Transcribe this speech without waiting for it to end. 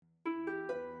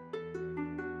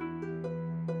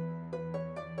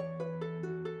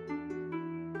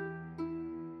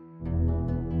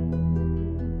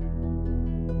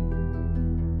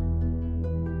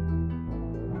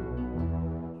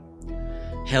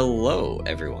Hello,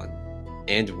 everyone,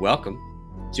 and welcome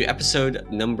to episode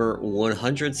number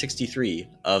 163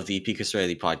 of the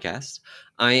Serenity podcast.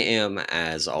 I am,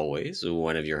 as always,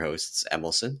 one of your hosts,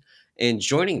 Emallson, and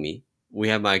joining me, we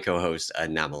have my co-host,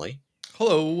 Anomoly.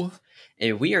 Hello.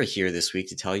 And we are here this week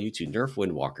to tell you to nerf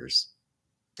Windwalkers.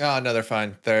 Oh, no, they're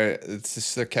fine. They're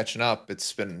catching up.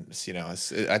 It's been, I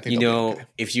think they'll be okay.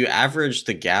 If you average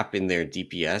the gap in their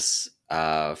DPS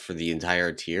for the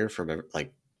entire tier from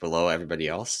like below everybody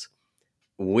else,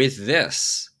 with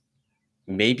this,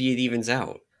 maybe it evens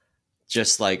out.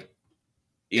 Just like,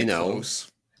 Close.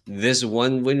 This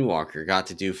one Windwalker got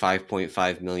to do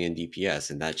 5.5 million DPS,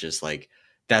 and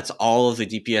that's all of the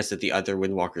DPS that the other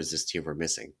Windwalkers this tier were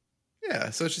missing.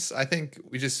 Yeah, so it's just, I think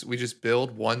we just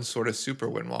build one sort of super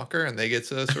Windwalker, and they get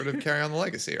to sort of carry on the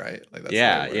legacy, right? Like that's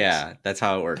yeah, that's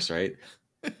how it works, right?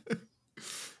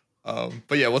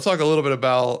 But yeah, we'll talk a little bit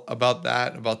about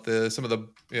that, about some of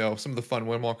the fun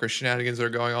Windwalker shenanigans that are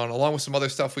going on, along with some other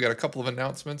stuff. We got a couple of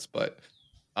announcements, but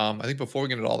I think before we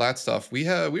get into all that stuff, we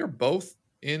are both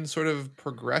in sort of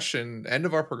end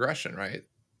of our progression, right?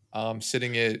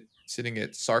 Sitting at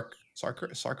Sarkareth.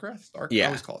 Yeah. I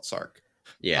always call it Sark.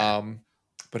 Yeah.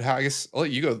 But I guess I'll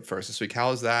let you go first this week.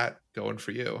 How is that going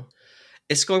for you?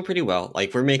 It's going pretty well.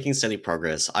 Like, we're making steady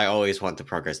progress. I always want the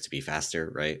progress to be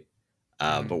faster, right?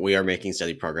 But we are making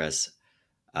steady progress.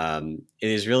 It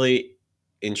is really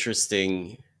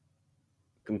interesting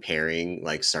comparing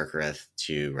like Sarkareth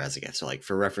to Razageth. So, like,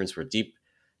 for reference, we're deep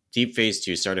phase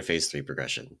 2, start of phase 3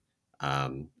 progression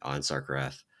on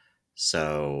Sarkareth.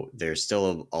 So there's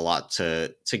still a lot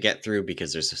to get through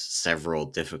because there's several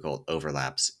difficult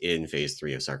overlaps in phase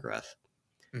 3 of Sarkareth.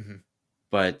 Mm-hmm.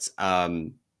 But I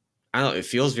don't know, it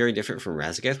feels very different from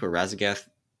Razageth, where Razageth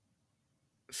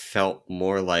felt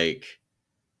more like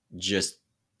just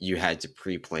you had to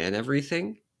pre-plan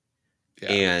everything.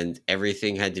 Yeah. And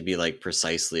everything had to be like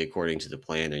precisely according to the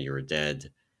plan or you were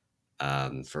dead.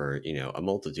 For a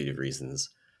multitude of reasons,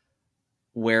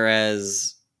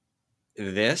 whereas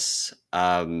this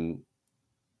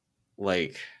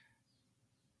like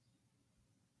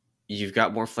you've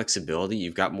got more flexibility,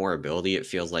 you've got more ability, it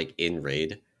feels like, in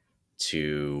raid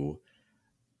to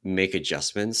make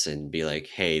adjustments and be like,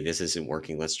 hey, this isn't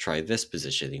working, let's try this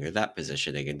positioning or that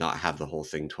positioning, and not have the whole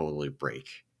thing totally break.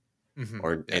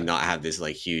 And not have this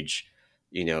like huge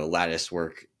lattice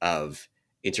work of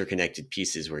interconnected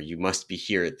pieces where you must be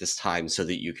here at this time so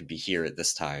that you can be here at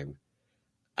this time.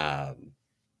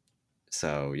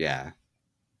 So yeah,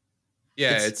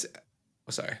 it's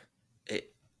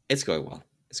going well.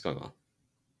 It's going well.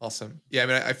 Awesome. Yeah, I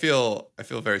mean, I feel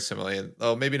very similarly,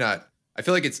 and maybe not. I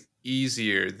feel like it's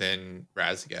easier than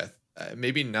Razageth.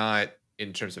 Maybe not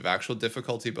in terms of actual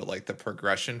difficulty, but like the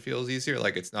progression feels easier.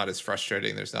 Like it's not as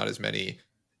frustrating. There's not as many.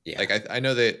 Yeah. Like I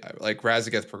know that like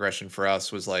Razageth progression for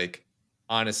us was like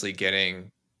honestly getting.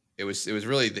 It was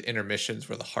really the intermissions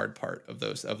were the hard part of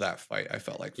that fight. I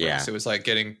felt like for us. It was like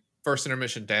getting first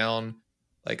intermission down,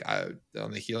 like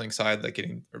on the healing side, like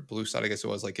getting, or blue side, I guess it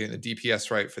was, like getting the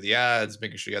DPS right for the ads,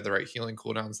 making sure you had the right healing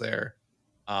cooldowns there.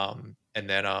 And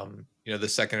then, the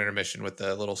second intermission with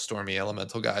the little stormy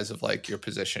elemental guys of like your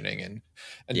positioning and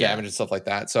damage and stuff like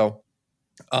that. So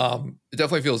it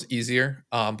definitely feels easier.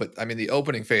 But I mean, the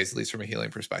opening phase, at least from a healing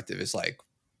perspective, is like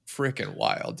freaking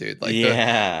wild, dude. Like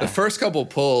the first couple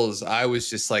pulls, I was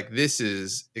just like, this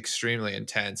is extremely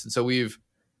intense. And so we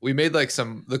made like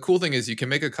the cool thing is you can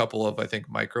make a couple of, I think,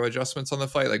 micro adjustments on the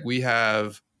fight. Like we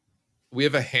have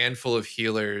a handful of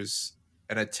healers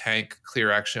and a tank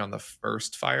clear actually on the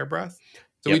first fire breath.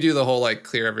 So we do the whole like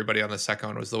clear everybody on the second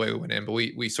one was the way we went in, but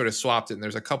we sort of swapped it. And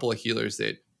there's a couple of healers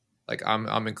that like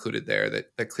I'm included there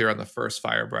that clear on the first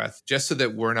fire breath, just so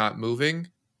that we're not moving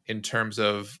in terms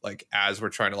of like, as we're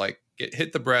trying to like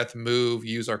hit the breath, move,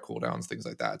 use our cooldowns, things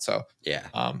like that. So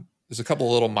there's a couple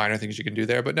of little minor things you can do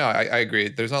there, but no, I agree.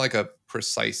 There's not like a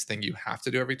precise thing you have to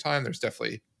do every time. There's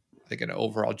definitely, I think, an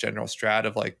overall general strat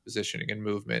of like positioning and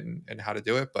movement and how to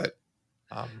do it. But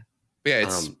yeah,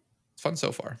 it's fun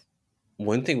so far.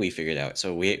 One thing we figured out,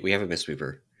 so we have a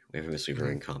Mistweaver. We have a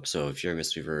Mistweaver in comp. So if you're a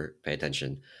Mistweaver, pay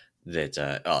attention that,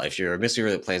 if you're a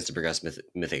Mistweaver that plans to progress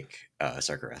Mythic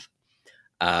Sarkareth,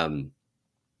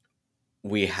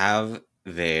 we have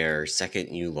their second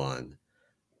Yulon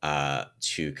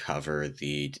to cover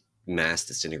the mass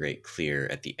disintegrate clear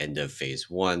at the end of phase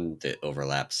 1 that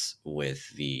overlaps with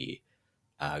the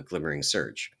glimmering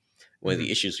surge. One of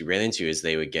the issues we ran into is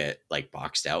they would get like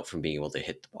boxed out from being able to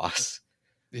hit the boss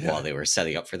while they were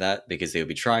setting up for that, because they would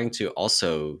be trying to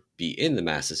also be in the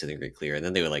mass disintegrate clear, and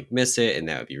then they would like miss it, and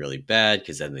that would be really bad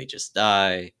because then they just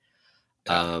die.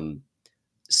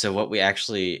 So what we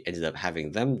actually ended up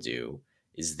having them do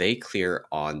is they clear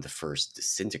on the first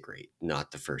disintegrate, not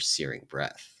the first searing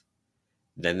breath.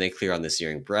 Then they clear on the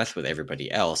searing breath with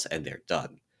everybody else, and they're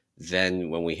done. Then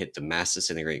when we hit the mass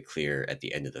disintegrate clear at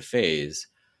the end of the phase,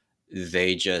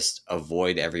 they just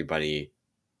avoid everybody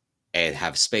and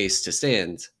have space to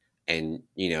stand and,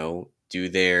 do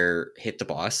their hit the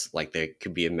boss. Like there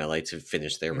could be a melee to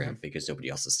finish their ramp because nobody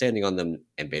else is standing on them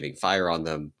and baiting fire on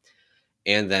them.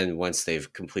 And then once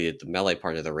they've completed the melee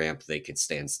part of the ramp, they can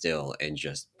stand still and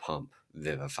just pump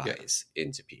vivifies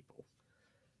into people.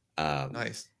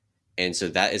 Nice. And so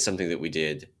that is something that we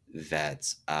did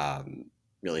that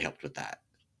really helped with that.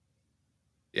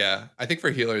 Yeah, I think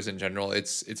for healers in general,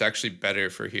 it's actually better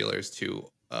for healers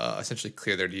to essentially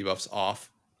clear their debuffs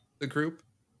off the group,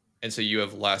 and so you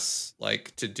have less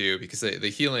like to do because the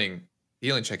healing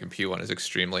check in P1 is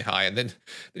extremely high, and then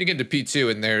you get into P2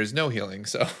 and there's no healing.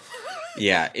 So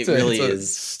yeah, it really it's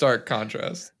is stark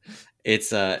contrast.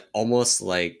 It's almost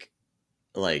like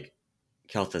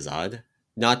Kel'Thuzad,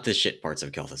 not the shit parts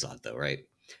of Kel'Thuzad though, right?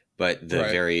 But the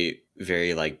very,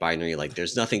 very like binary, like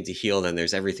there's nothing to heal, then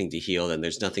there's everything to heal, then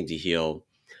there's nothing to heal.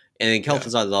 And in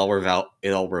Kel'Thuzad,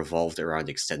 it all revolved around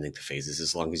extending the phases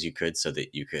as long as you could, so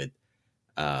that you could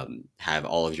have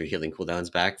all of your healing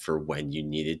cooldowns back for when you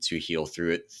needed to heal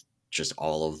through it, just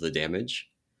all of the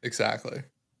damage. Exactly.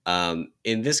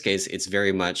 In this case, it's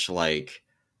very much like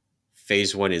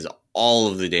phase 1 is all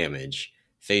of the damage.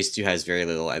 Phase 2 has very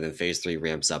little, and then phase 3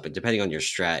 ramps up. And depending on your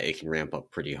strat, it can ramp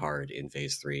up pretty hard in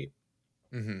phase 3.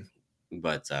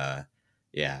 But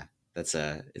yeah,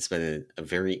 it's been a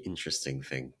very interesting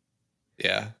thing.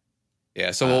 Yeah.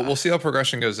 So we'll see how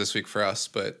progression goes this week for us.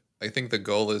 But I think the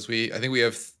goal is we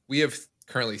have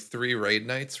currently 3 raid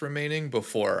nights remaining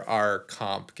before our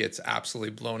comp gets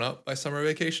absolutely blown up by summer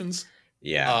vacations.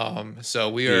 Yeah. So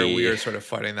we are sort of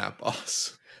fighting that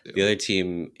boss. The other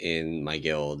team in my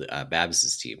guild,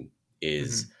 Babs' team,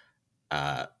 is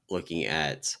looking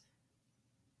at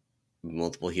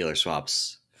multiple healer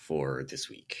swaps for this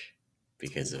week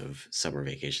because of summer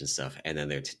vacation stuff. And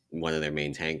then one of their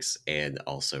main tanks and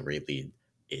also raid lead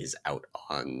is out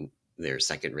on their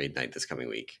second raid night this coming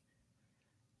week.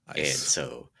 Nice. And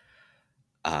so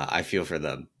I feel for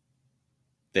them.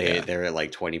 They're at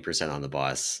like 20% on the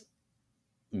boss.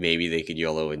 Maybe they could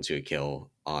YOLO into a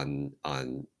kill on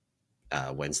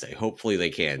Wednesday. Hopefully they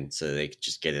can, so they could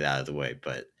just get it out of the way.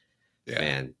 But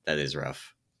man, that is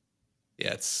rough.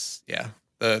 Yeah,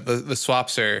 the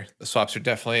swaps are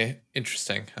definitely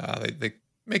interesting. They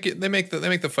make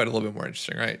the fight a little bit more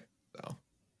interesting, right? So,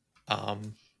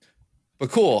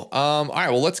 but cool. All right,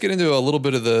 well, let's get into a little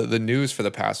bit of the news for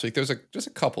the past week. There's just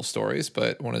a couple stories,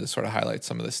 but wanted to sort of highlight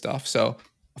some of this stuff. So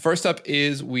first up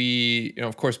is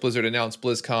of course, Blizzard announced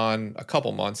BlizzCon a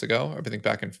couple months ago, I think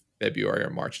back in February or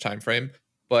March timeframe.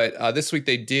 But this week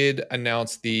they did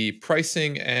announce the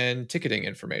pricing and ticketing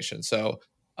information. So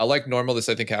like normal, this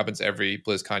I think happens every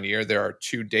BlizzCon year. There are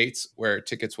 2 dates where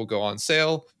tickets will go on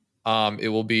sale. It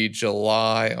will be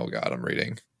July. Oh God, I'm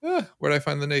reading. Where did I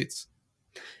find the dates?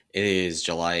 It is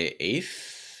July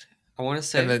 8th, I want to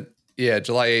say. And then,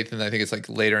 July 8th. And I think it's like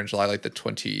later in July, like the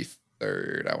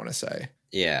 23rd, I want to say.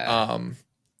 Yeah.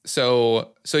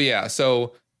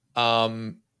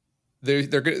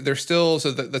 They're still,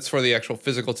 so that's for the actual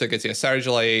physical tickets. Yeah. Saturday,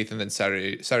 July 8th and then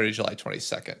Saturday, July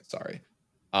 22nd. Sorry.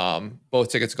 Both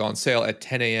tickets go on sale at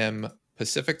 10 a.m.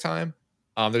 Pacific time.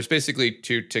 There's basically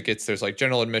 2 tickets. There's like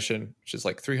general admission, which is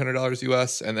like $300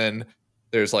 US. And then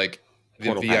there's like the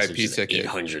Portal VIP ticket,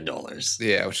 $800.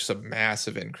 Yeah, which is a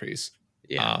massive increase.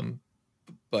 Yeah.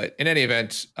 But in any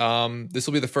event, this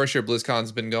will be the first year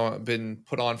BlizzCon's been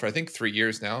put on for I think 3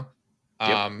 years now.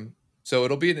 So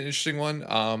it'll be an interesting one.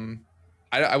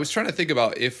 I was trying to think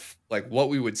about if like what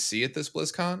we would see at this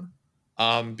BlizzCon,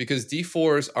 because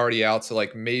D4 is already out, so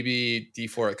like maybe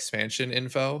D4 expansion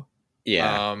info.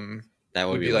 Yeah, that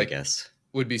would be my guess.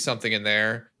 Would be something in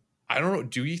there. I don't know.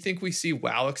 Do you think we see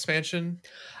WoW expansion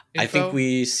info? I think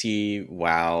we see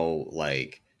WoW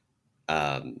like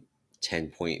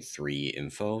 10.3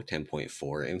 info,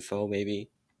 10.4 info, maybe.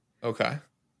 Okay.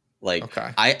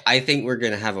 I think we're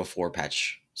gonna have a 4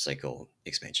 patch cycle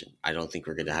expansion. I don't think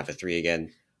we're gonna have a 3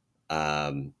 again.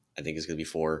 I think it's gonna be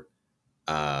 4,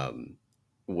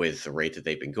 with the rate that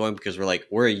they've been going, because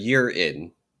we're a year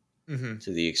in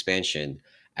to the expansion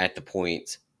at the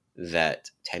point that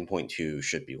 10.2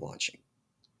 should be launching.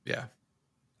 Yeah.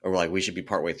 Or we should be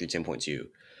partway through 10.2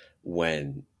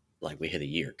 when we hit a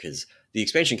year, because the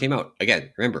expansion came out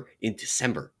again, remember, in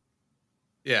December.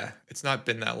 Yeah, it's not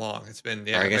been that long. It's been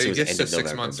I guess it was end of November,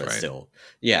 6 months, but right? Still,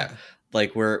 yeah.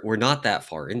 We're not that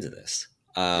far into this.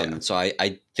 So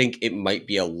I think it might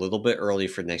be a little bit early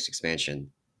for the next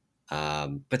expansion.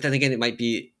 But then again, it might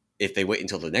be if they wait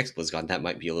until the next BlizzCon, that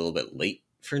might be a little bit late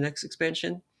for next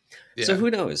expansion. So Yeah. who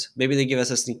knows? Maybe they give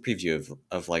us a sneak preview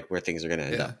of like where things are going to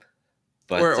end Yeah. up.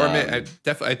 But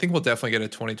I think we'll definitely get a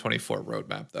 2024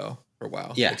 roadmap though for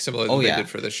WoW, yeah, like similar oh to they yeah, did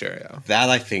for this year. Yeah. that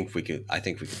I think we could. I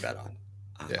think we could bet on.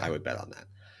 Yeah. I would bet on that.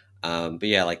 But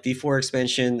yeah, like D4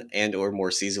 expansion and or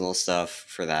more seasonal stuff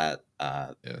for that.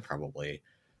 Yeah. Probably.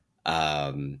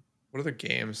 What other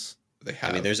games do they have?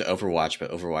 I mean, there's Overwatch,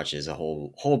 but Overwatch is a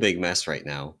whole big mess right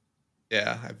now.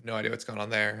 Yeah, I have no idea what's going on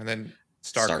there. And then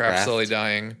StarCraft slowly StarCraft.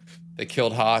 dying. They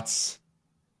killed HOTS.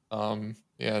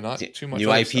 Yeah, not too much New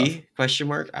other IP stuff. question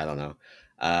mark? I don't know.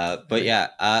 But yeah,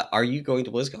 are you going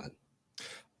to BlizzCon?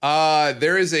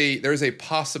 There is a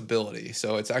possibility.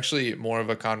 So it's actually more of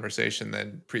a conversation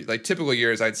than like typical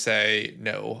years. I'd say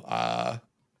no.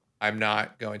 I'm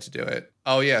not going to do it.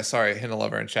 Oh yeah, sorry, Hint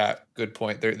Lover in chat. Good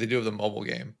point. They do have the mobile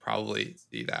game. Probably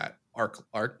see that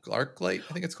ArcLight.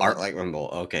 I think it's called ArcLight Rumble.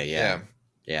 Okay, yeah.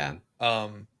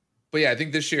 But yeah, I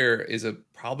think this year is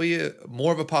probably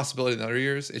more of a possibility than other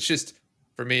years. It's just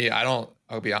for me, I'll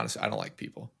be honest, I don't like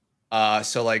people.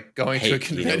 So like going to a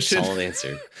convention, solid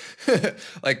answer.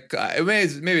 like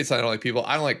maybe it's not I don't like people.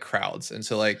 I don't like crowds, and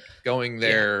so like going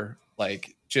there,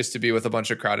 like just to be with a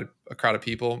bunch of crowd of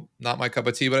people, not my cup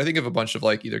of tea. But I think if a bunch of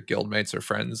like either guildmates or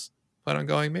friends plan on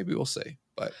going, maybe we'll see.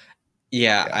 But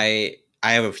yeah. I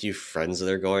have a few friends that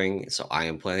are going, so I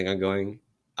am planning on going.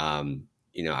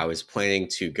 I was planning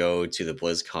to go to the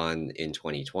BlizzCon in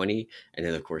 2020, and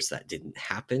then of course that didn't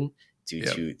happen due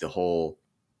to the whole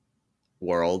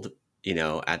world,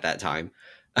 at that time.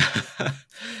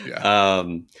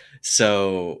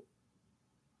 So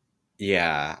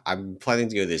yeah, I'm planning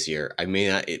to go this year. It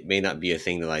may not be a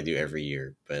thing that I do every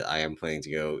year, but I am planning to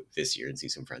go this year and see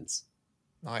some friends.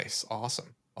 Nice.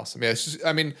 Awesome. Yeah. It's just,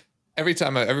 I mean, every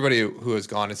time everybody who has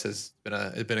gone, it's been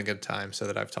a good time. So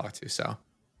that I've talked to, so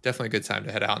definitely a good time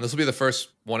to head out. And this will be the first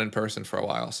one in person for a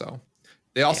while. So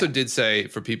they also did say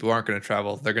for people who aren't going to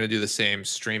travel, they're going to do the same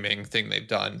streaming thing they've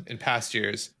done in past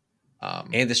years.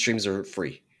 And the streams are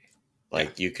free.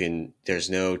 Like there's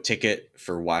no ticket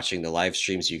for watching the live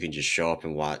streams. You can just show up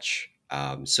and watch.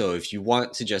 So if you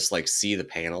want to just like see the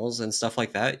panels and stuff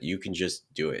like that, you can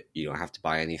just do it. You don't have to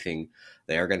buy anything.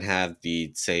 They are going to have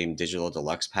the same digital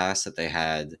deluxe pass that they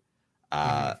had,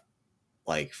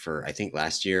 like for, I think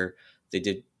last year they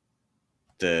did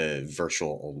the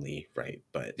virtual only, right?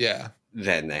 But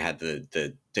then they had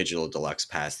the digital deluxe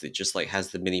pass that just like has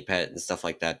the mini pet and stuff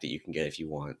like that you can get if you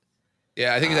want.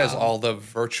 Yeah, I think it has all the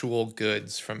virtual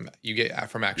goods from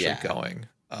actually going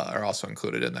are also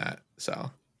included in that.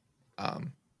 So, but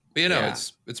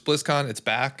it's BlizzCon, it's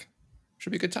back.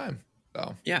 Should be a good time.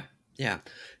 So yeah.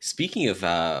 Speaking of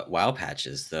WoW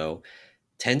patches, though,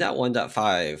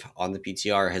 10.1.5 on the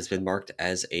PTR has been marked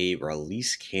as a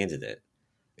release candidate,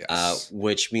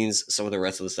 which means some of the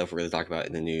rest of the stuff we're going to talk about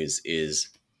in the news is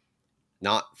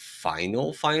not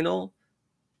final,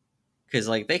 because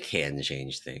like they can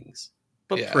change things.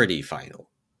 But pretty final.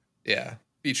 Yeah.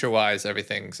 Feature wise,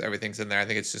 everything's in there. I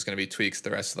think it's just going to be tweaks the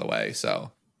rest of the way.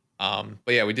 So, but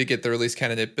yeah, we did get the release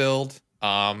candidate build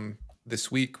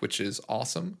this week, which is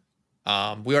awesome.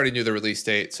 We already knew the release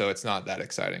date, so it's not that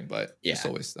exciting, but it's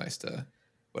always nice to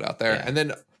put out there. And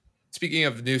then speaking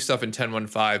of new stuff in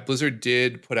 10.1.5, Blizzard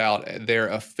did put out their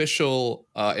official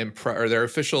their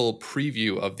official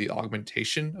preview of the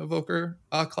Augmentation Evoker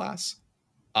class.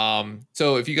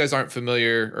 So if you guys aren't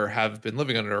familiar or have been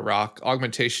living under a rock,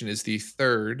 Augmentation is the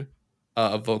third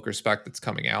Evoker spec that's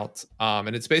coming out.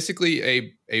 And it's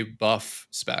basically a buff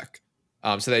spec.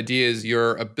 So the idea is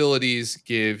your abilities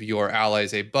give your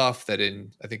allies a buff that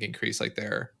I think increase like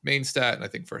their main stat. And I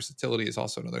think versatility is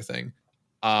also another thing.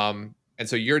 And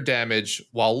so your damage,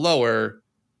 while lower,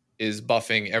 is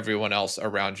buffing everyone else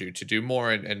around you to do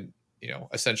more and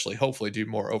essentially hopefully do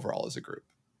more overall as a group.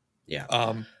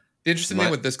 Yeah. The interesting thing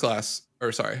with this class,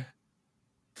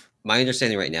 my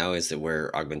understanding right now is that where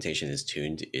Augmentation is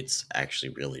tuned, it's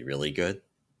actually really, really good.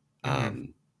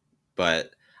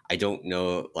 But I don't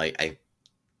know, like I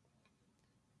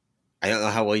don't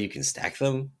know how well you can stack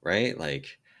them, right?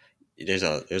 Like there's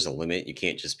a limit. You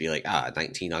can't just be like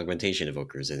 19 Augmentation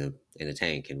Evokers in a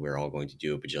tank, and we're all going to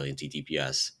do a bajillion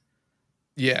DPS.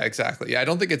 Yeah, exactly. Yeah, I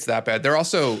don't think it's that bad. They're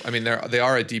also, I mean, they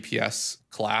are a DPS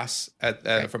class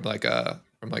from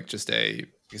just a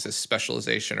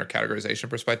specialization or categorization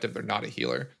perspective. They're not a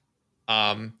healer.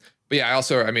 But yeah, I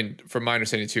also, I mean, from my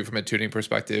understanding too, from a tuning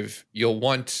perspective, you'll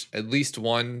want at least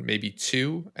one, maybe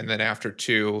two, and then after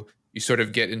two, you sort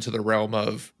of get into the realm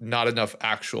of not enough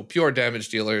actual pure damage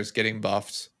dealers getting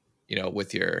buffed,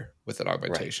 with an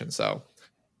augmentation. Right. So,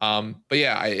 But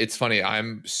yeah, it's funny.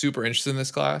 I'm super interested in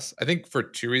this class. I think for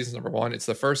two reasons. Number one, it's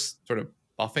the first sort of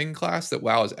buffing class that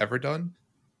WoW has ever done.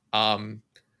 Um,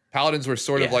 Paladins were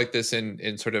sort of Yeah, like this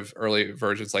in sort of early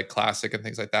versions like Classic and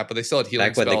things like that, but they still had healing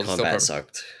back when the spells. combat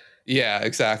sucked. Yeah,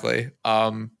 exactly.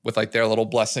 With like their little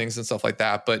blessings and stuff like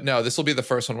that. But no, this will be the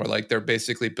first one where like they're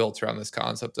basically built around this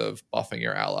concept of buffing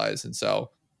your allies, and so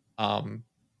um,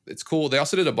 it's cool. They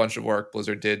also did a bunch of work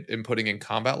Blizzard did in putting in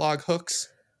combat log hooks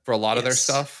for a lot of their Yes.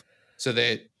 stuff, so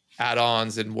that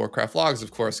add-ons and Warcraft logs,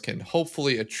 of course, can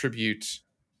hopefully attribute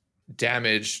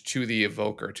damage to the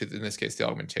evoker, in this case the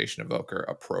augmentation evoker,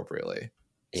 appropriately.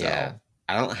 Yeah, So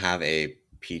I don't have a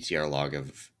PTR log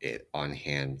of it on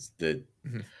hand.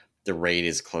 mhm. The raid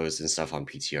is closed and stuff on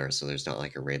PTR, so there's not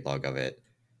like a raid log of it.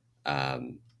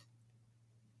 Um,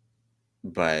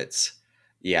 but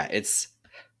yeah, it's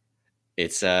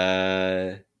it's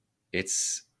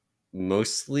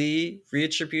mostly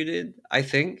reattributed, I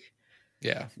think.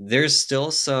 Yeah, There's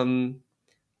still some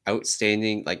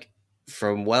outstanding, like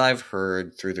from what I've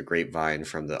heard through the grapevine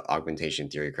from the augmentation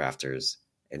theory crafters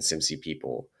and SimC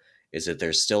people, is that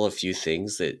there's still a few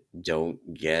things that don't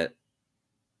get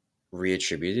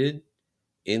reattributed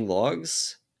in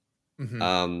logs.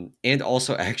 hmm And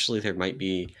also, actually, there might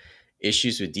be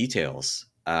issues with details.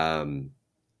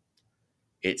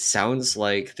 It sounds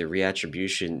like the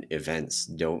reattribution events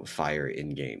don't fire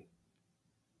in game.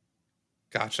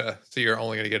 gotcha. So you're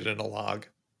only going to get it in a log.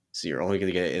 So you're only going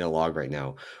to get it in a log right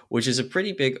now, which is a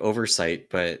pretty big oversight.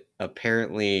 But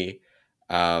apparently,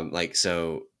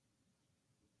 so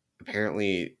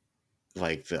apparently,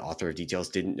 like the author of details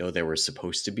didn't know they were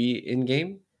supposed to be in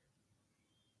game.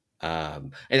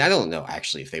 And I don't know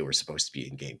actually if they were supposed to be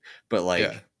in game, but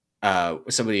Yeah. like,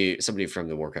 somebody from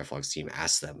the Warcraft logs team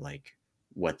asked them like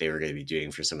what they were going to be doing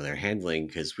for some of their handling,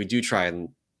 because we do try and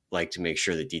like to make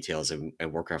sure that details and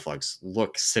Warcraft logs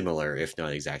look similar, if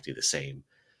not exactly the same,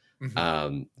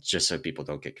 hmm just so people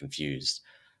don't get confused.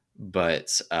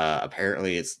 But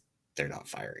apparently, they're not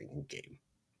firing in game,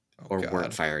 Oh or weren't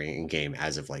God. firing in game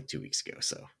as of like 2 weeks ago.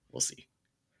 So we'll see.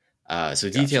 So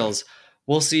Gotcha. details,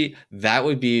 we'll see. That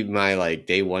would be my like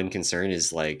day one concern,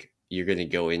 is like you're gonna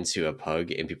go into a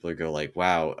pug and people are go like,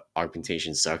 wow,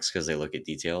 augmentation sucks because they look at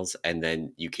details, and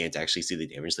then you can't actually see the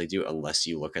damage they do unless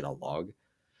you look at a log.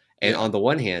 And Yeah. on the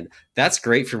one hand, that's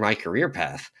great for my career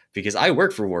path because I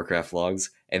work for Warcraft logs,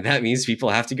 and that means people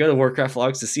have to go to Warcraft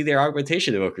logs to see their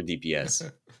augmentation evoker DPS.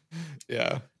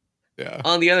 Yeah. Yeah.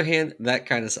 On the other hand, that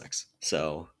kind of sucks.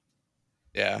 So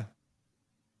Yeah.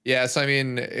 Yeah. So I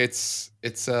mean, it's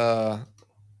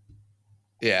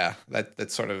yeah,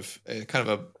 that's sort of kind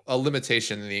of a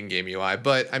limitation in the in-game UI.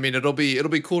 But I mean, it'll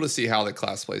be cool to see how the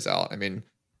class plays out. I mean,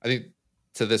 I think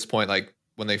to this point, like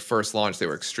when they first launched, they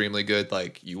were extremely good.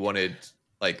 Like you wanted,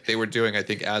 like they were doing, I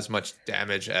think, as much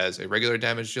damage as a regular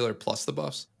damage dealer plus the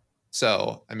buffs.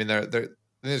 So I mean, I think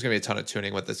there's gonna be a ton of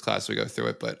tuning with this class as we go through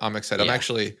it. But I'm excited. I'm yeah,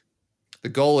 actually, the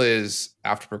goal is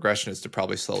after progression is to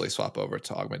probably slowly swap over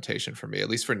to augmentation for me, at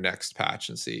least for next patch,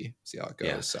 and see how it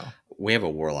yeah. goes. So We have a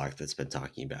warlock that's been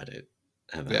talking about it,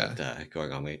 yeah. about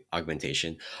going on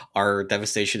augmentation. Our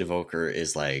devastation evoker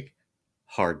is like,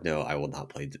 hard no, I will not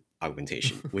play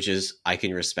augmentation, which is, I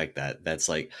can respect that. That's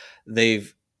like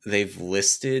they've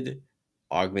listed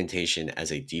augmentation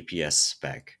as a DPS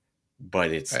spec,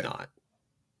 but it's Right. not.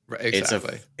 Right,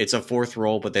 exactly. It's a fourth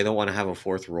role, but they don't want to have a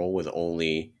fourth role with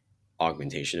only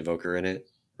augmentation evoker in it,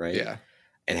 right? Yeah.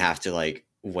 And have to like,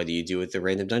 what do you do with the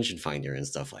random dungeon finder and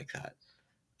stuff like that?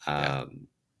 Yeah.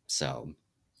 So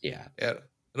yeah, Yeah.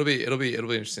 It'll be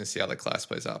interesting to see how the class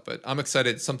plays out. But I'm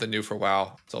excited. It's something new for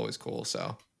WoW. It's always cool.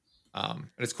 So and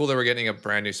it's cool that we're getting a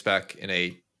brand new spec in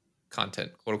a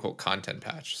content, quote unquote, content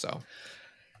patch. So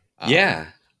um yeah.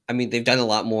 I mean, they've done a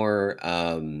lot more.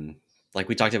 Like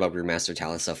we talked about remaster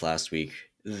talent stuff last week.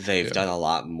 They've yeah. done a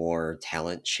lot more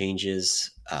talent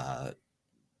changes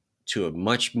to a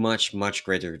much, much, much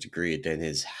greater degree than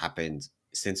has happened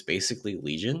since basically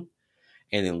Legion.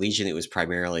 And in Legion, it was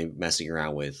primarily messing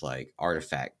around with like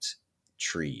artifact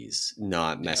trees,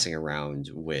 not Yeah. messing around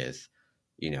with,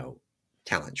 you know,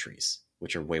 talent trees,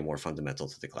 which are way more fundamental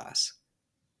to the class.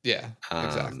 Yeah.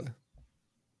 Exactly. Um,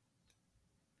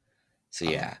 so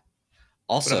Um yeah. but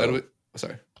no, Also,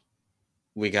 sorry.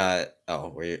 we got,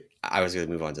 I was going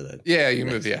to move on to the Yeah, you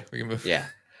can move. next. Yeah, we can move.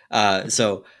 Yeah.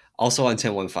 So also on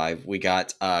 10.15, we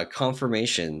got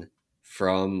confirmation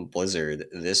from Blizzard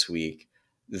this week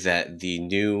that the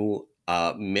new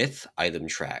myth item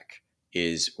track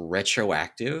is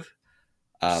retroactive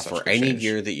Such a for good any change.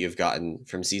 gear that you've gotten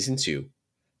from season 2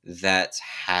 that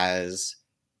has,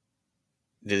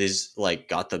 that is like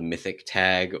got the mythic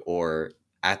tag, or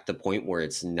at the point where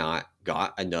it's not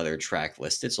got another track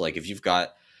listed. So like if you've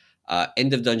got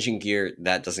end of dungeon gear,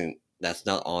 that's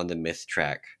not on the myth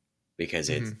track because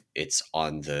it's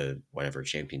on the whatever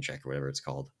champion track or whatever it's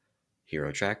called,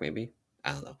 hero track maybe.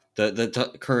 I don't know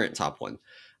the current top one.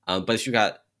 But if you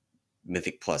got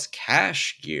Mythic Plus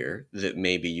cash gear that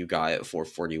maybe you got at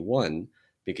 441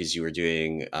 because you were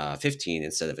doing 15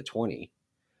 instead of a 20,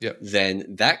 Yep. then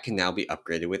that can now be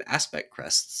upgraded with aspect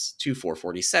crests to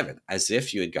 447 as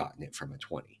if you had gotten it from a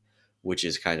 20, which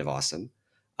is kind of awesome,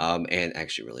 and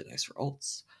actually really nice for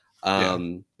ults.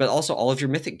 But also all of your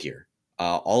mythic gear,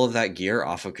 all of that gear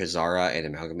off of Kazara and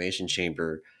Amalgamation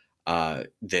Chamber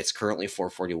that's currently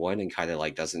 441 and kind of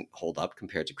like doesn't hold up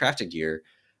compared to crafted gear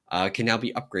can now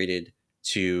be upgraded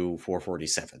to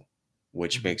 447,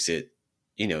 which makes it,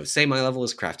 same eye level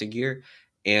as crafted gear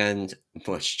and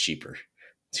much cheaper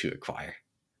to acquire.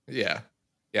 Yeah.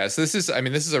 So this is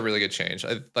a really good change.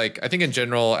 I think in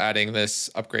general adding this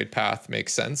upgrade path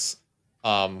makes sense.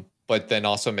 But then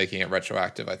also making it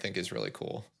retroactive, I think, is really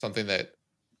cool. Something that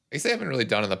I guess they haven't really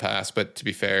done in the past, but to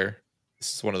be fair,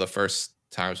 this is one of the first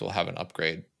times we'll have an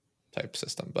upgrade type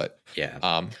system. But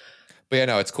no,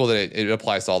 it's cool that it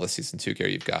applies to all the season 2 gear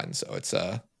you've gotten. So it's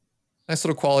a nice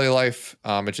little quality of life.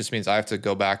 It just means I have to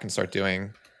go back and start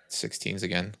doing 16s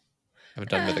again. I haven't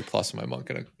done Mythic Plus in my monk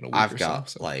in a week I've or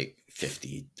got so. like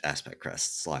 50 aspect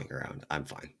crests lying around. I'm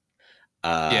fine.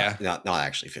 Not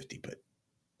actually 50, but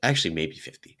actually maybe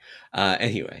 50.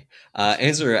 Anyway,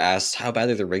 Answer asked, how bad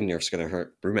are the ring nerfs going to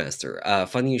hurt Brewmaster?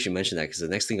 Funny you should mention that because the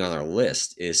next thing on our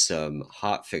list is some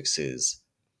hot fixes.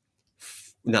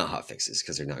 Not hot fixes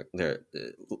because they're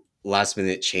last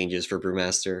minute changes for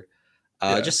Brewmaster.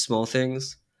 Just small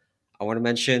things. I want to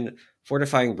mention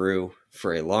Fortifying Brew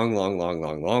for a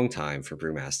long time for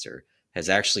Brewmaster has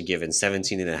actually given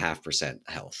 17.5%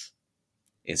 health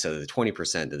instead of the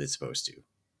 20% that it's supposed to.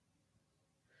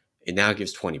 It now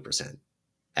gives 20%,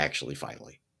 actually,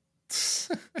 finally. It's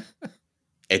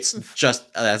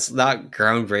just, that's not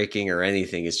groundbreaking or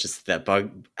anything. It's just that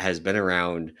bug has been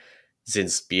around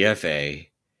since BFA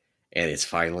and it's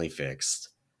finally fixed.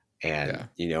 And,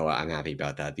 I'm happy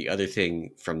about that. The other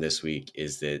thing from this week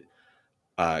is that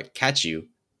Kachu,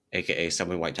 aka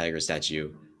Summon White Tiger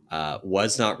statue,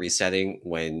 was not resetting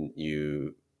when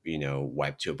you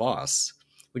wipe to a boss,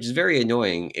 which is very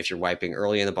annoying if you're wiping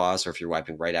early in the boss or if you're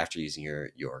wiping right after using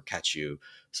your Kachu.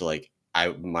 So like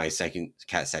my second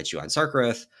cat statue on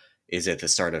Sarkareth is at the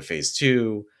start of phase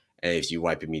 2, and if you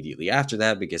wipe immediately after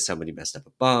that because somebody messed up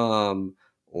a bomb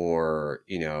or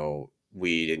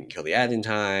we didn't kill the ad in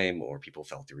time or people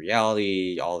fell through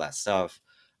reality, all that stuff.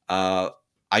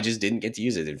 I just didn't get to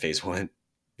use it in phase 1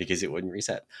 because it wouldn't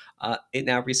reset. It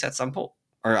now resets on pull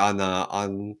or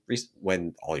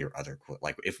when all your other,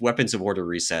 like if Weapons of Order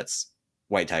resets,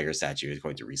 White Tiger statue is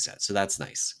going to reset. So that's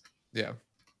nice. Yeah.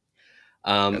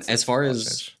 As far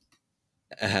as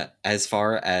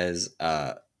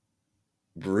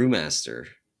Brewmaster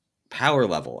power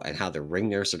level and how the ring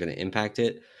nerfs are going to impact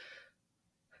it,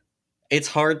 it's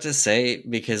hard to say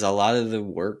because a lot of the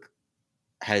work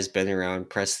has been around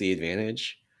press the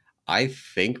advantage. I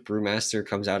think Brewmaster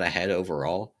comes out ahead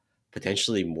overall,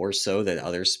 potentially more so than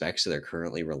other specs that are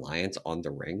currently reliant on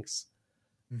the rings.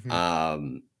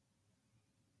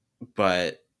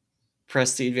 But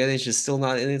press the advantage is still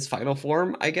not in its final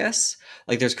form, I guess.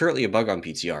 Like there's currently a bug on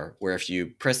PTR where if you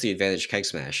press the advantage keg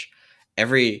smash,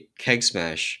 every keg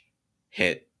smash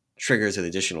hit triggers an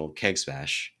additional keg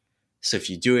smash. So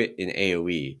if you do it in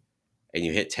AoE and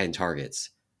you hit 10 targets,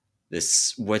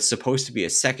 this what's supposed to be a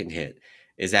second hit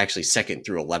is actually second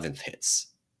through 11th hits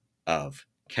of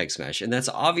keg smash, and that's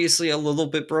obviously a little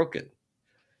bit broken.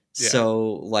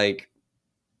 So like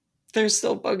there's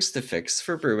still bugs to fix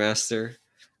for Brewmaster.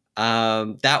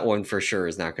 That one for sure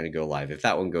is not going to go live. If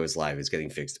that one goes live, it's getting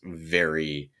fixed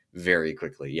very, very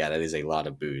quickly. Yeah, that is a lot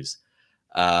of booze.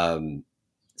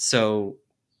 So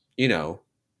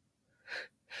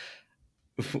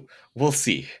we'll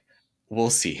see.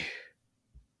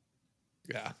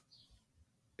 Yeah.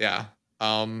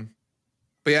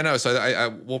 But yeah, no. So I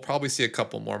we'll probably see a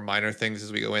couple more minor things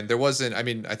as we go in. There wasn't. I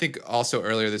mean, I think also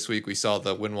earlier this week we saw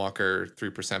the Windwalker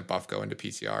 3% buff go into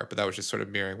PTR, but that was just sort of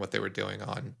mirroring what they were doing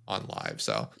on live.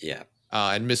 So yeah.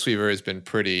 And Mistweaver has been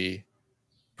pretty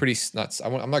nuts.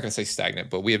 I'm not going to say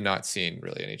stagnant, but we have not seen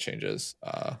really any changes.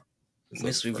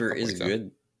 Mistweaver is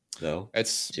good though.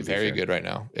 It's very good right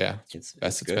now. Yeah, it's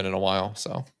best it's been in a while.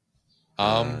 So,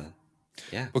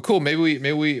 yeah. But cool.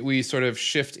 Maybe we sort of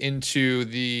shift into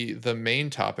the main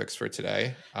topics for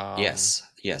today. Yes.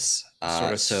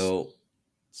 So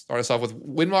start us off with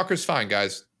Windwalker's fine,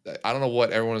 guys. I don't know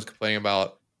what everyone is complaining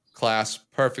about. class,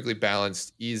 perfectly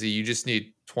balanced, easy. You just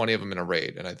need 20 of them in a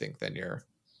raid, and I think then you're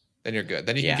good.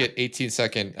 Then you can get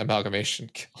 18-second amalgamation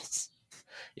kills.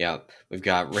 Yeah, we've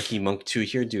got Ricky Monk 2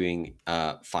 here doing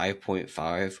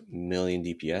 5.5 million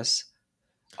DPS.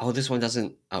 Oh, this one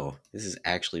doesn't. Oh, this is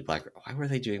actually Black. Why were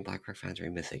they doing Blackrock Foundry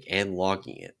Mythic and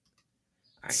logging it?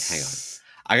 All right, hang on.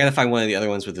 I gotta find one of the other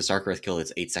ones with the Sarkareth kill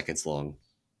that's 8 seconds long.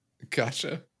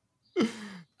 Gotcha.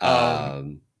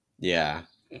 Yeah.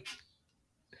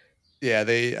 Yeah,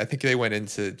 I think they went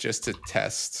into just to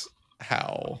test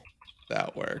how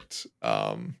that worked.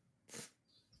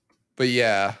 But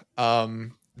yeah,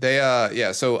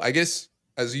 so I guess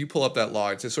as you pull up that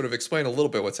log to sort of explain a little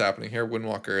bit what's happening here,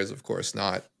 Windwalker is of course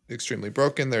not extremely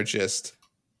broken. They're just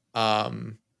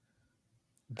there's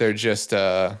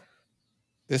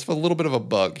a little bit of a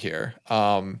bug here.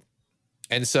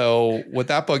 And so what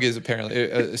that bug is apparently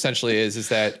essentially is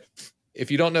that if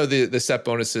you don't know the set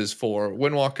bonuses for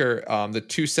Windwalker, the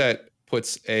 2 set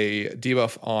puts a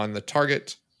debuff on the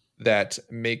target that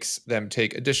makes them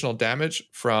take additional damage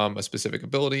from a specific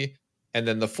ability. And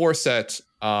then the 4 set,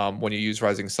 when you use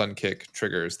Rising Sun Kick,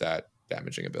 triggers that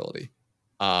damaging ability.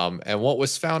 And what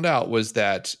was found out was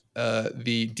that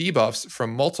the debuffs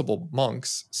from multiple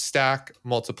monks stack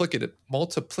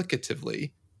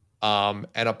multiplicatively and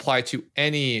apply to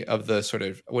any of the sort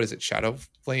of, shadow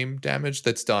flame damage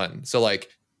that's done. So like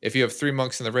if you have 3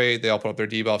 monks in the raid, they all put up their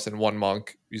debuffs, and 1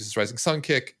 monk uses Rising Sun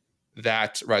Kick,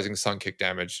 that Rising Sun Kick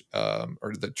damage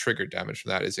or the trigger damage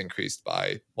from that is increased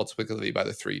by multiplicatively by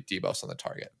the 3 debuffs on the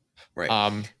target.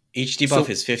 Right. Each debuff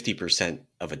is 50%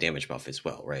 of a damage buff as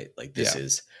well, right? Like this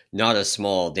is not a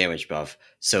small damage buff.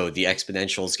 So the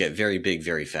exponentials get very big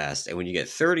very fast. And when you get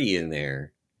 30 in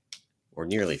there, or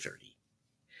nearly 30.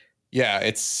 Yeah,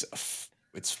 it's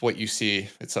what you see.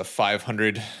 It's a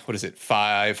 500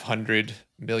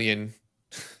 million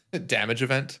damage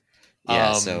event.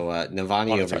 Yeah, so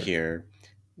Navani over here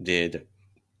did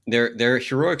their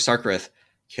heroic Sarkareth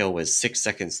kill was 6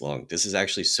 seconds long. This is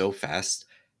actually so fast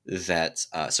that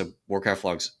so Warcraft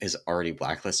Logs has already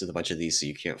blacklisted a bunch of these, so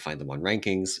you can't find them on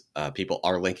rankings. People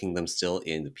are linking them still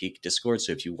in the Peak Discord,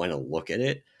 so if you want to look at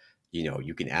it,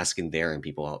 you can ask in there, and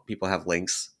people have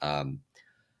links.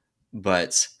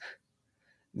 But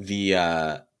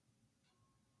the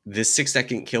this 6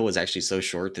 second kill was actually so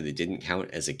short that it didn't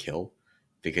count as a kill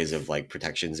because of like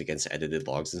protections against edited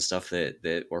logs and stuff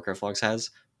that Warcraft Logs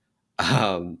has.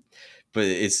 But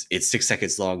it's 6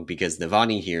 seconds long because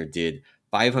Navani here did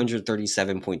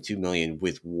 537.2 million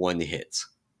with 1 hit.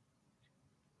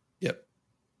 Yep.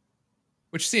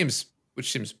 Which seems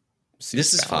this is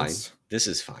balanced. fine. This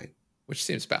is fine. Which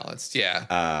seems balanced. Yeah.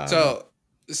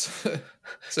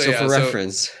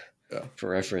 For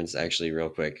reference, actually, real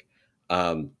quick,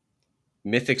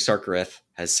 Mythic Sarkareth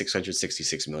has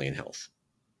 666 million health.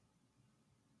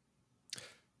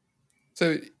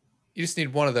 So you just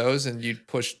need one of those, and you'd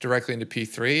push directly into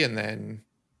P3, and then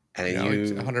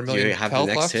you 100 million you have health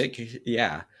the next left? hit.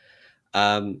 Yeah.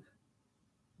 Don't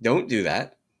do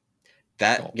that.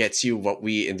 That gets you what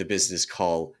we in the business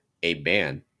call a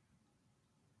ban.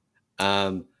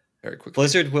 Very quickly.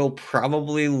 Blizzard will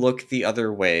probably look the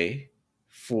other way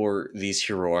for these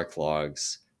heroic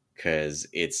logs because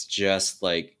it's just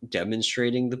like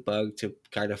demonstrating the bug to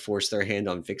kind of force their hand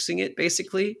on fixing it,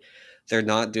 basically. They're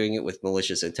not doing it with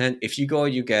malicious intent. If you go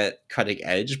and you get cutting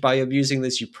edge by abusing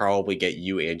this, you probably get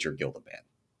you and your guild a ban.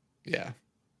 Yeah.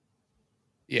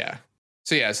 Yeah.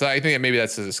 So I think that maybe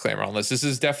that's a disclaimer on this. This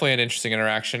is definitely an interesting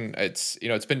interaction. It's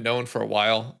it's been known for a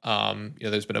while.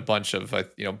 There's been a bunch of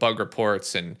bug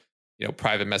reports and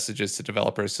private messages to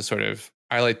developers to sort of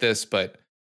highlight this, but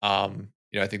I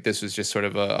think this was just sort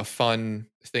of a fun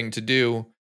thing to do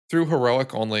through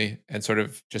heroic only, and sort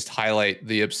of just highlight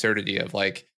the absurdity of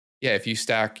like, yeah, if you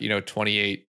stack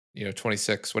 28,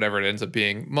 26, whatever it ends up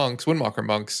being, monks, Windwalker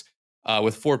monks,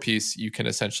 with 4-piece, you can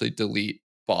essentially delete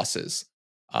bosses.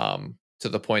 To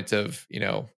the point of,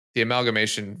 the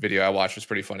amalgamation video I watched was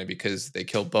pretty funny because they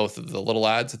kill both of the little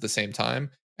ads at the same time,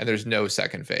 and there's no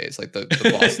second phase. Like the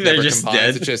boss never just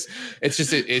combines. Dead.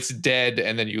 It's dead,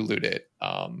 and then you loot it.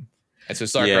 And so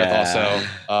Sarkareth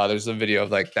also, there's a video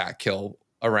of like that kill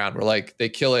around where like they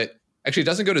kill it. Actually, it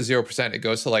doesn't go to 0%. It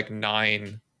goes to like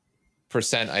 9%,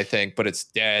 I think, but it's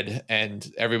dead,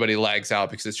 and everybody lags out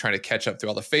because it's trying to catch up through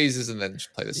all the phases and then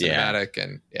just play the cinematic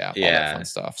and all that fun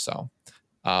stuff. So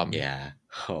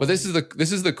but this is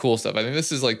the cool stuff. I think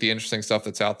this is like the interesting stuff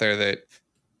that's out there that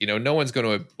no one's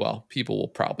going to, well, people will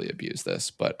probably abuse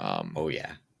this, but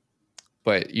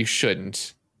but you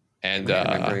shouldn't. And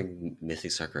remembering Mythic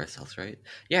Sarkareth health, right?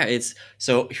 Yeah, it's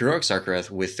so heroic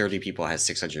Sarkareth with 30 people has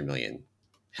 600 million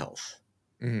health.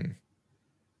 Mm-hmm.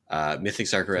 Mythic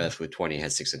Sarkareth with 20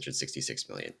 has 666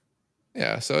 million.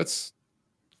 Yeah, so it's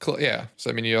yeah. So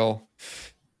I mean, you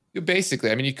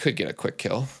basically, I mean, you could get a quick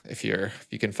kill if you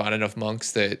can find enough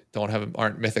monks that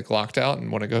aren't mythic locked out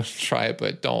and want to go try it,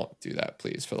 but don't do that,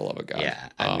 please, for the love of God. Yeah,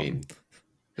 I mean,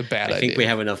 a bad I think idea. we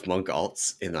have enough monk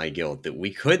alts in my guild that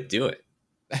we could do it.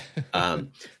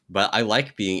 But I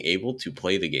like being able to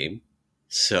play the game,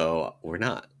 so we're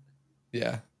not.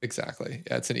 Yeah, exactly.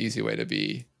 Yeah, it's an easy way to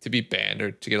be banned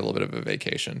or to get a little bit of a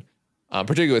vacation.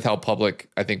 Particularly with how public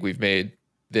I think we've made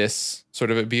this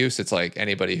sort of abuse. It's like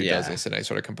anybody who does this in a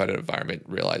sort of competitive environment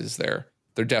realizes they're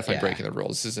definitely breaking the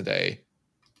rules. This isn't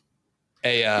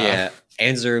yeah.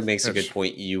 Anzer makes a good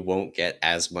point. You won't get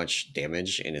as much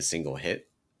damage in a single hit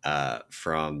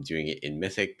from doing it in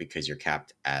Mythic because you're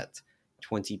capped at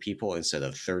 20 people instead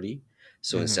of 30.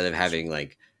 So instead of having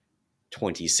like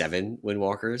 27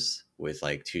 Windwalkers with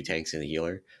like 2 tanks and a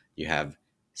healer, you have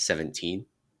 17.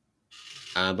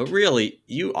 But really,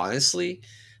 you honestly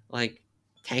like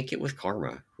tank it with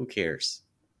Karma. Who cares?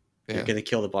 Yeah. You're gonna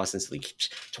kill the boss instantly.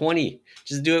 20.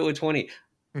 Just do it with 20.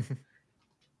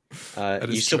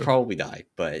 You still probably die,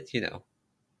 but you know.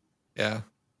 Yeah.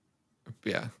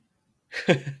 But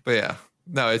yeah.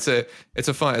 No, it's a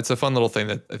fun little thing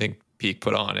that I think Peak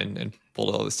put on and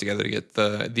pulled all this together to get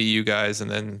the EU guys and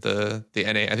then the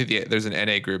NA. I think there's an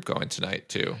NA group going tonight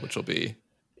too, which will be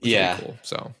cool.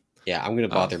 So yeah, I'm gonna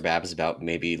bother Babs about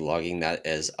maybe logging that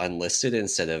as unlisted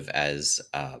instead of as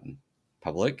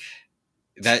public.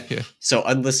 So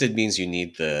unlisted means you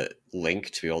need the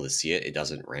link to be able to see it. It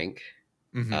doesn't rank.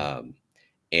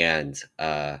 And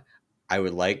I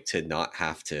would like to not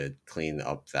have to clean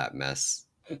up that mess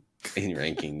in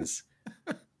rankings.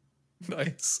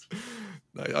 Nice.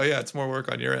 Oh yeah, it's more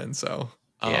work on your end. So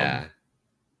yeah.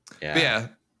 But yeah,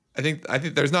 I think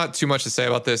there's not too much to say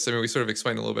about this. I mean, we sort of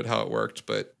explained a little bit how it worked,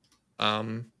 but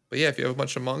yeah, if you have a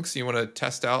bunch of monks and you want to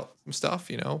test out some stuff,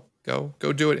 you know, go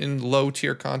do it in low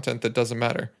tier content that doesn't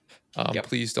matter.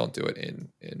 Please don't do it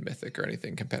in Mythic or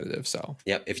anything competitive. So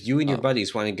if you and your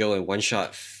buddies want to go and one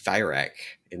shot Fyrak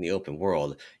in the open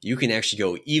world, you can actually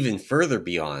go even further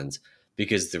beyond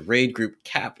because the raid group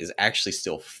cap is actually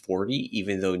still 40,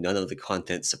 even though none of the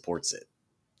content supports it.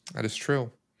 That is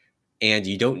true. And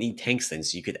you don't need tanks then,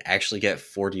 so you could actually get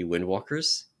 40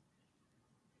 Windwalkers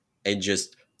and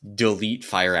just delete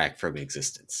Fyrak from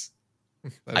existence.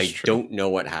 I don't know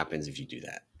what happens if you do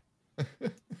that.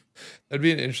 That'd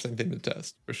be an interesting thing to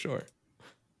test for sure.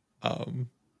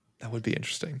 That would be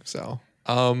interesting. So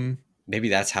maybe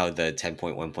that's how the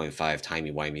 10.1.5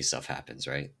 timey-wimey stuff happens,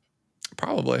 right?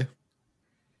 Probably.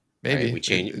 Maybe right?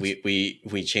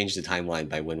 We changed the timeline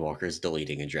by Windwalkers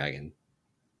deleting a dragon.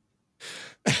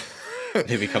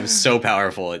 They become so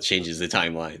powerful it changes the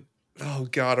timeline. Oh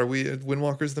God, are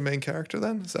Windwalkers the main character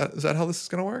then? Is that how this is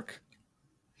gonna work?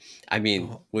 I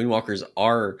mean, Windwalkers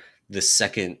are the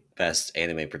second best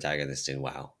anime protagonist in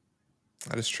WoW.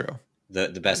 That is true. The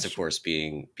best, of course,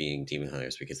 being Demon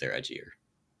Hunters because they're edgier.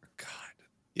 God,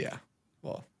 yeah.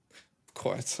 Well, of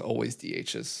course, always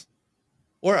DHs,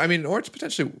 or it's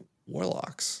potentially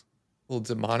warlocks, little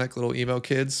demonic little emo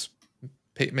kids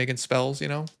making spells, you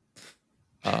know.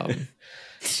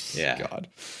 Yeah. God.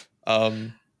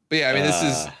 But yeah, I mean, this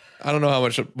is. I don't know how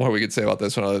much more we could say about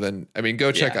this one other than, I mean,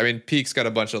 go check. I mean, Peak's got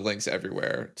a bunch of links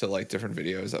everywhere to like different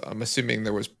videos. I'm assuming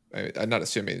I'm not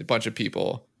assuming, a bunch of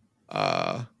people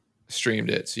streamed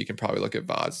it, so you can probably look at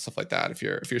VODs and stuff like that if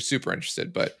you're super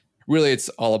interested. But really, it's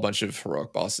all a bunch of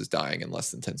heroic bosses dying in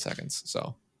less than 10 seconds.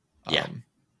 So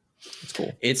it's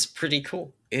cool. It's pretty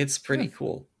cool.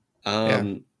 Cool.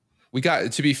 We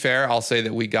got, to be fair, I'll say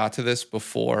that we got to this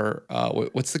before.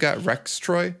 What's the guy, Rex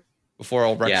Troy? Before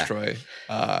all Rex Troy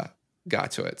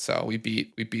got to it, so we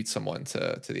beat someone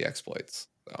to the exploits.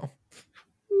 So,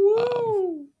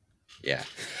 yeah.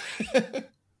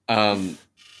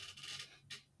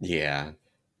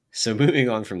 So moving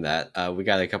on from that, we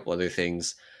got a couple other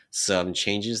things, some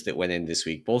changes that went in this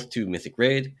week, both to Mythic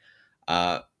Raid.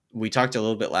 We talked a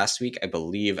little bit last week, I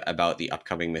believe, about the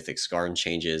upcoming Mythic Skarn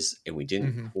changes, and we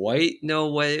didn't quite know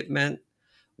what it meant.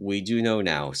 We do know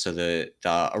now. So the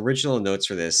original notes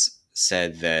for this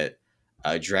said that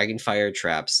Dragonfire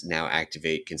traps now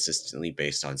activate consistently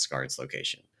based on Skarn's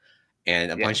location.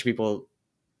 And a bunch of people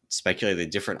speculated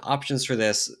different options for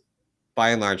this. By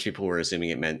and large, people were assuming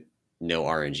it meant no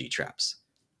RNG traps,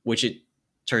 which it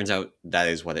turns out that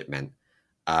is what it meant.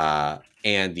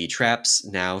 And the traps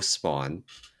now spawn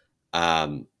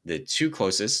the 2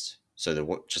 closest,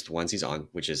 so just the ones he's on,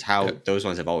 which is how those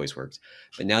ones have always worked.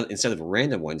 But now instead of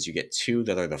random ones, you get 2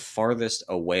 that are the farthest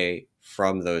away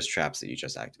from those traps that you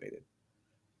just activated.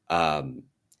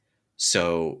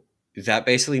 So that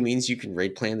basically means you can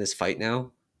raid plan this fight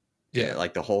now, Yeah.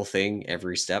 like the whole thing,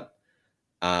 every step,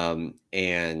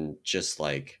 and just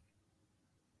like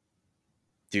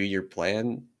do your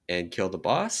plan and kill the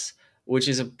boss, which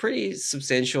is a pretty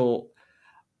substantial.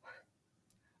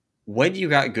 When you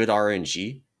got good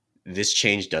RNG, this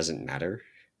change doesn't matter,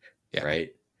 Yeah.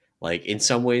 right? Like in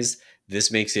some ways,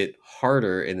 this makes it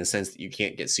harder in the sense that you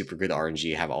can't get super good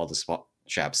RNG, have all the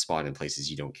traps spawn in places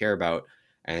you don't care about,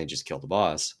 and just kill the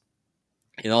boss.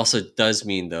 It also does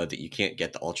mean though that you can't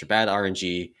get the ultra bad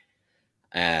RNG.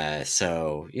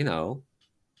 So you know,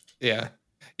 Yeah.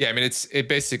 Yeah, I mean it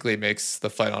basically makes the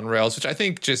fight on rails, which I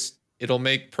think just it'll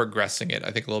make progressing it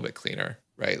I think a little bit cleaner,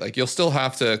 right? Like you'll still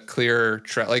have to clear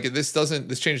like this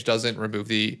change doesn't remove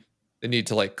the need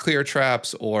to like clear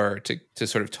traps or to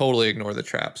sort of totally ignore the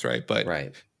traps, right? But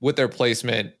right? with their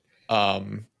placement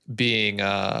being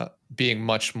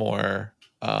much more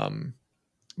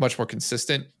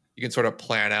consistent, you can sort of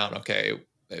plan out, okay,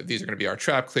 these are going to be our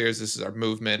trap clears, this is our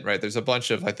movement, right? There's a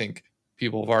bunch of, I think,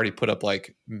 people have already put up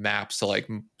like maps to like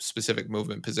specific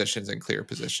movement positions and clear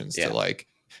positions to Yeah, like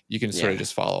you can sort of yeah,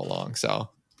 just follow along. So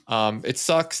it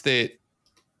sucks that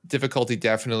difficulty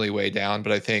definitely way down,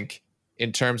 but I think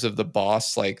in terms of the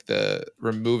boss, like the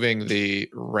removing the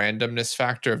randomness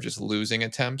factor of just losing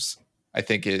attempts, I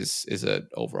think is an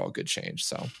overall good change.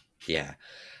 So yeah.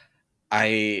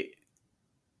 I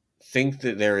think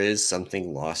that there is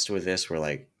something lost with this, where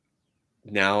like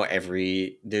now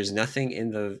there's nothing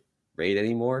in the raid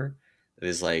anymore that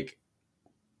is like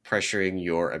pressuring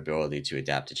your ability to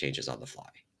adapt to changes on the fly,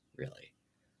 really.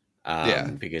 yeah,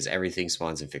 Because everything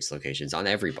spawns in fixed locations on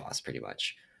every boss pretty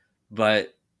much.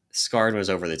 But Scarred was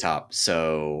over the top,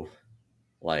 so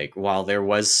like while there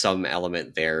was some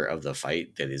element there of the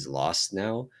fight that is lost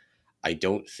now, I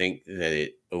don't think that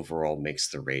it overall makes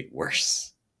the raid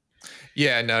worse.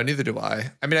 yeah, no, neither do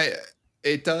I. I mean,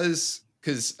 it does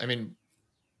because I mean,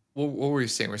 what were we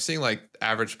seeing? We're seeing like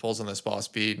average pulls on this boss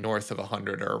be north of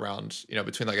 100 or around,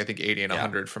 between like I think 80 and Yeah.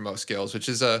 100 for most skills, which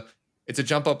is it's a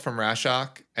jump up from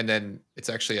Rashok, and then it's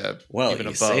actually Well, even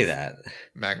you say above that.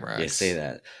 Magma You say X.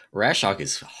 that. Rashok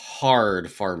is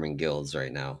hard farming guilds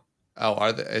right now. Oh,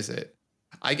 is it?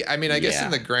 I mean, I guess in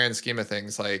Yeah. the grand scheme of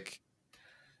things, like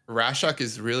Rashok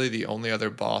is really the only other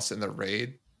boss in the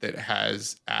raid that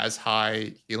has as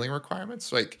high healing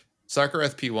requirements. Like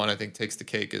Sarkareth P1, I think takes the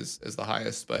cake as the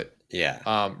highest, but Yeah.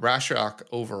 Rashok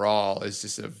overall is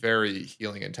just a very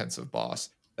healing intensive boss.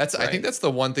 I think Right. that's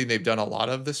the one thing they've done a lot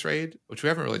of this raid, which we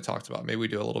haven't really talked about. Maybe we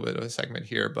do a little bit of a segment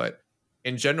here, but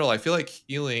in general, I feel like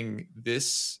healing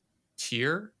this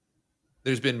tier,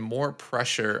 there's been more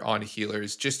pressure on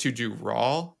healers just to do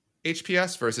raw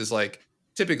HPS versus like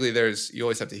typically you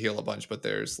always have to heal a bunch, but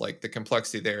there's like the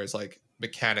complexity there is like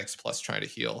mechanics plus trying to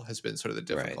heal has been sort of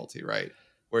the Right. difficulty, right?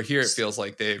 Where here it feels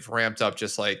like they've ramped up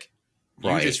just like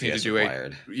Raw you just need to HPS do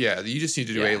required. you just need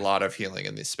to do a Yeah. lot of healing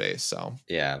in this space. So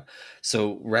Yeah.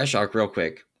 So Rashok, real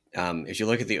quick, if you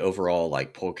look at the overall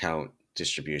like pull count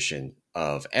distribution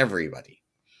of everybody,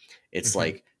 it's mhm.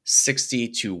 like 60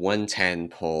 to 110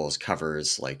 pulls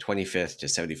covers like 25th to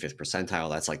 75th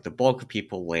percentile. That's like the bulk of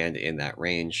people land in that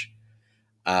range.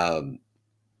 Um,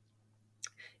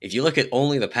 if you look at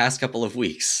only the past couple of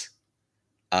weeks,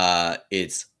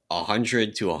 it's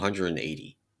 100 to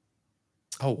 180.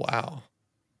 Oh wow.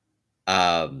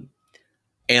 Um,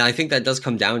 and I think that does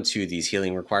come down to these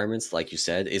healing requirements, like you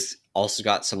said. It's also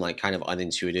got some like kind of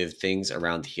unintuitive things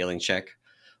around the healing check,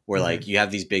 where like Mhm. you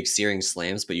have these big searing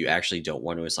slams, but you actually don't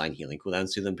want to assign healing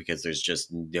cooldowns to them because there's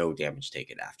just no damage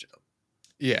taken after them.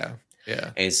 Yeah.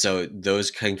 Yeah. And so those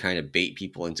can kind of bait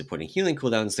people into putting healing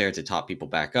cooldowns there to top people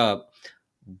back up.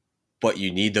 But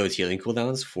you need those healing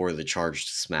cooldowns for the charged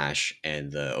smash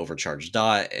and the overcharged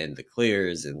dot and the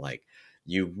clears, and like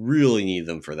you really need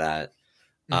them for that.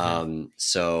 Mhm.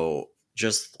 So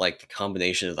just like the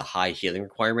combination of the high healing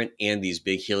requirement and these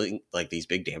big healing, like these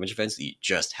big damage events that you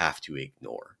just have to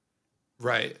ignore.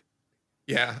 Right.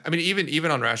 Yeah, I mean,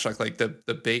 even on Rashok, like the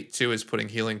bait too is putting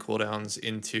healing cooldowns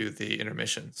into the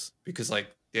intermissions because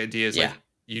like the idea is Yeah, like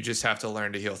you just have to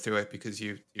learn to heal through it because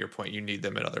to your point, you need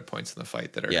them at other points in the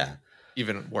fight that are yeah,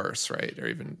 even worse, right? Or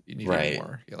even you need even right.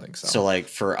 more healing. So So like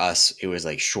for us, it was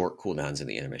like short cooldowns in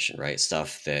the intermission, right?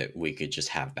 Stuff that we could just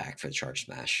have back for the charge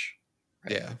smash,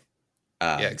 right? yeah,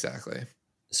 yeah, Um, exactly.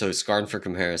 so Scarred for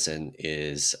comparison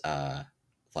is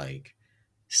like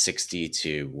 60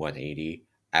 to 180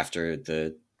 after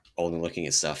the only looking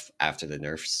at stuff after the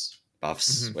nerfs,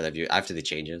 buffs, Hmm. whatever you after the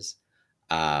changes.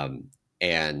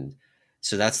 And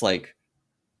so that's like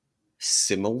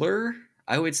similar,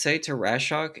 I would say, to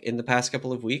Rashok in the past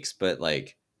couple of weeks, but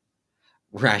like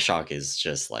Rashok is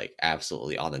just like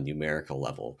absolutely on a numerical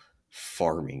level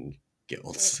farming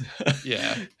guilds.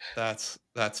 Yeah, that's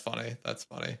funny. That's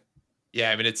funny.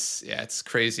 Yeah, I mean it's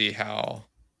crazy how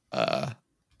uh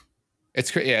it's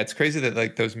crazy that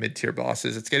like those mid-tier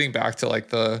bosses, it's getting back to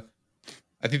like I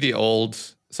think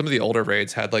some of the older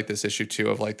raids had like this issue too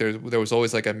of like there was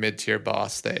always like a mid-tier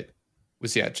boss that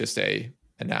was just an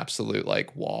absolute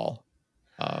like wall.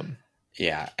 Um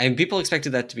Yeah, and people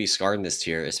expected that to be Scar in this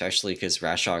tier, especially because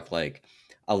Rashok, like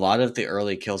a lot of the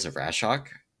early kills of Rashok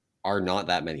are not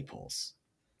that many pulls.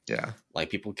 yeah. Like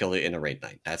people kill it in a raid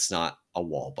night. That's not a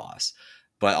wall boss.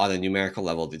 But on a numerical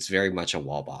level, it's very much a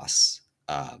wall boss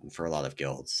for a lot of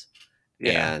guilds.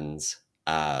 Yeah. And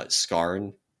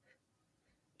Skarn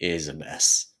is a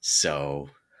mess. So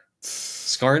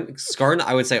Skarn,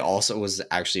 I would say, also was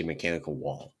actually a mechanical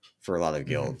wall for a lot of Mhm.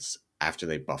 guilds after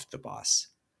they buffed the boss.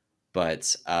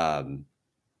 But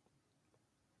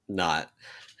not,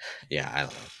 yeah, I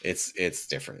don't know. It's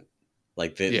different.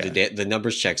 Like Yeah. the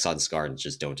numbers checks on Skarn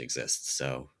just don't exist.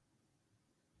 So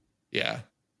Yeah.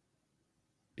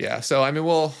 Yeah. So I mean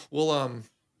we'll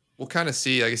kind of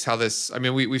see, I guess, how this, I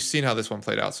mean, we've seen how this one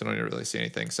played out, so I don't really see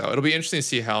anything. So it'll be interesting to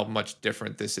see how much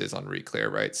different this is on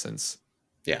Reclear, right? Since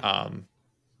yeah, um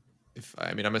if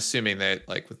I mean I'm assuming that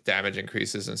like with damage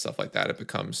increases and stuff like that, it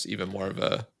becomes even more of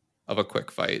a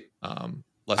quick fight. I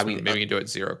Less mean, maybe you can do it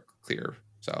zero clear,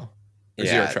 so or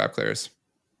zero yeah, trap clears.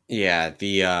 yeah.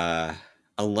 The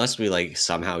unless we like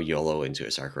somehow YOLO into a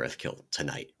Sarkareth kill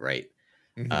tonight, right?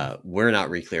 Hmm. We're not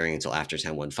re-clearing until after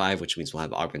 10-1-5, which means we'll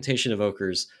have augmentation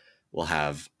evokers. We'll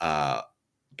have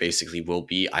basically we'll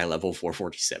be eye level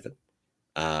 447,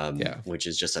 Yeah. which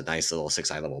is just a nice little 6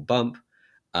 eye level bump.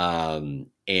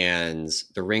 And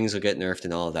the rings will get nerfed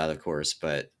and all of that, of course,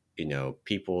 but you know,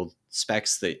 people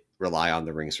specs that rely on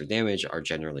the rings for damage are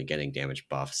generally getting damage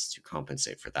buffs to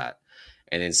compensate for that.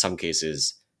 And in some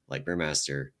cases, like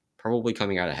Brewmaster, probably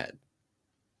coming out ahead.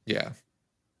 Yeah.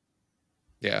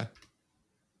 Yeah.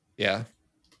 Yeah.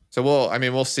 So I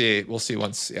mean, we'll see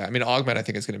once. Yeah, I mean, augment, I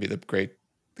think is going to be the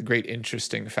great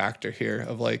interesting factor here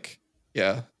of like,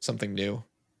 yeah, something new,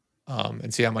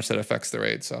 and see how much that affects the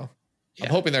raid. So I'm Yeah.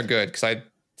 hoping they're good because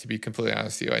to be completely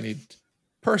honest with you,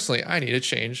 I need a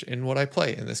change in what I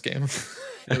play in this game.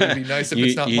 It would be nice if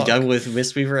it's not You done monk. with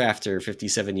Mistweaver after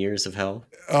 57 years of hell?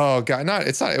 Oh god,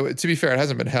 it's not. To be fair, it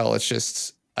hasn't been hell. It's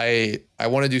just I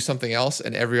want to do something else,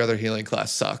 and every other healing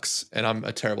class sucks, and I'm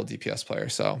a terrible DPS player.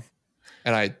 So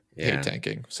and I hate Yeah.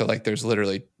 tanking. So like there's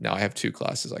literally now I have two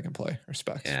classes I can play or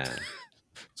specs. Yeah.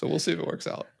 So we'll see if it works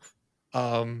out.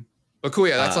 But cool,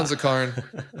 yeah, that's on Uh,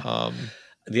 Zakarn.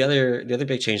 the other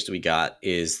big change that we got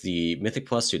is the Mythic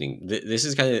Plus tuning. This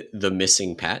is kind of the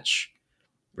missing patch,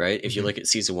 right? If you Mhm, look at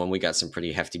season 1, we got some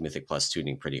pretty hefty Mythic Plus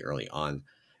tuning pretty early on.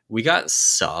 We got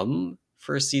some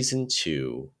for season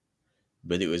 2,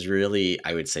 but it was really,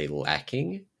 I would say,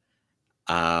 lacking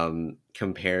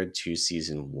compared to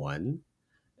season 1.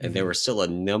 And there mhm, were still a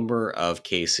number of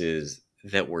cases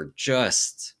that were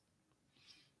just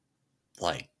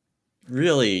like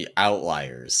really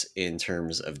outliers in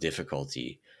terms of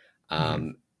difficulty.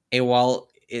 mhm, And while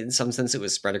in some sense it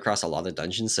was spread across a lot of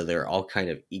dungeons, so they're all kind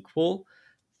of equal,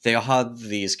 they all had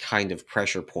these kind of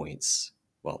pressure points.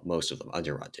 Well, most of them,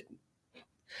 Underrod didn't,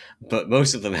 but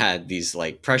most of them had these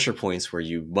like pressure points where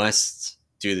you must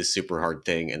do the super hard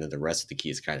thing, and then the rest of the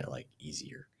key is kind of like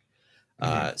easier.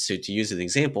 mhm. So to use an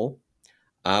example,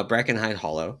 Brackenhide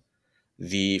Hollow,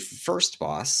 the first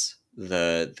boss,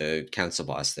 the council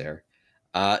boss there,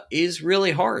 is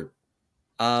really hard.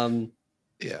 Um,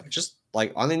 Yeah. just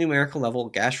like on a numerical level,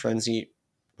 Gash Frenzy,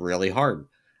 really hard.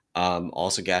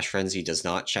 Also, Gash Frenzy does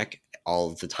not check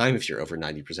all of the time if you're over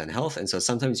 90% health. And so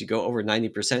sometimes you go over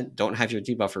 90%, don't have your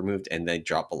debuff removed, and then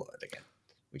drop below it again,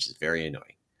 which is very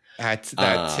annoying. That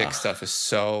tick stuff is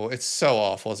it's so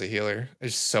awful as a healer.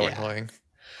 It's so Yeah. annoying.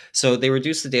 So they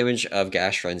reduce the damage of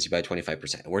Gash Frenzy by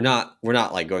 25%. We're not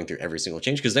like going through every single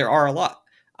change because there are a lot.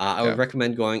 I would Yeah.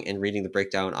 recommend going and reading the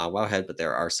breakdown on Wowhead, but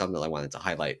there are some that I wanted to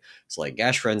highlight. So like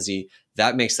Gash Frenzy,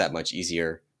 that makes that much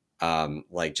easier.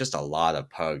 Like just a lot of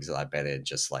pugs that I bet it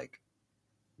just like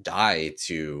die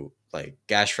to like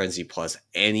Gash Frenzy plus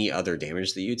any other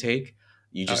damage that you take.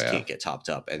 You Oh just yeah. can't get topped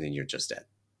up and then you're just dead.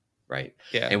 Right.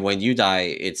 Yeah. And when you die,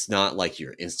 it's not like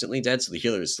you're instantly dead. So the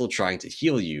healer is still trying to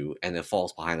heal you and then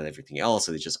falls behind on everything else.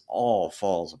 So it just all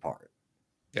falls apart.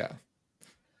 Yeah.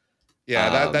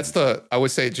 Yeah, that's Um, the, I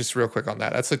would say just real quick on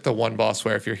that. That's like the one boss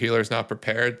where if your healer's not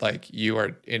prepared, like you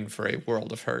are in for a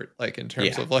world of hurt. Like in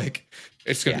terms yeah. of like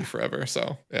it's gonna be Yeah. forever.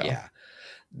 So yeah.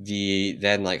 Yeah.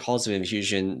 Then like Halls of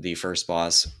Infusion, the first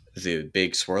boss, the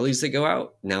big swirlies that go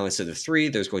out. Now instead of 3,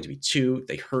 there's going to be 2.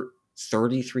 They hurt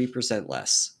 33%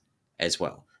 less as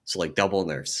well. So like double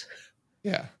nerfs.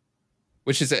 Yeah.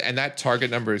 Which is, and that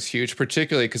target number is huge,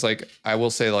 particularly because like I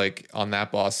will say like on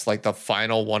that boss, like the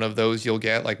final one of those you'll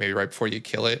get, like maybe right before you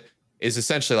kill it, is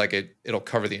essentially like it'll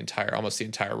cover almost the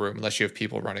entire room, unless you have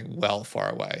people running well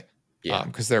far away. Yeah.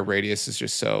 Because their radius is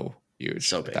just so huge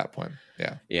So big. at that point.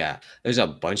 Yeah. Yeah. There's a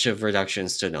bunch of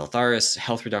reductions to Neltharis,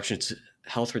 health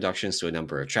reductions to a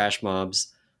number of trash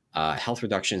mobs, health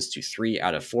reductions to 3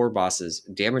 out of 4 bosses,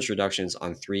 damage reductions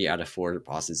on 3 out of 4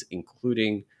 bosses,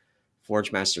 including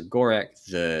Forge Master Gorek,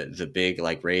 the big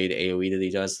like raid AoE that he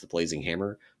does, the Blazing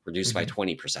Hammer, reduced by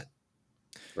 20%.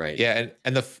 Right. Yeah,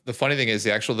 and the funny thing is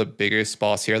the biggest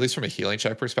boss here, at least from a healing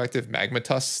check perspective,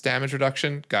 Magmatusk's damage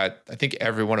reduction got, I think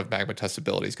every one of Magmatusk's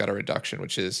abilities got a reduction,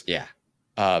 which is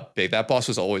big. That boss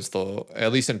was always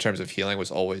at least in terms of healing,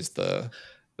 was always the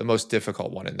most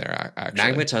difficult one in there.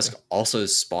 Actually, Magmatusk also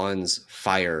spawns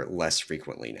fire less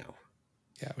frequently now.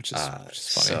 Yeah, which is funny.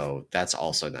 So that's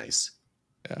also nice.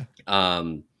 Yeah.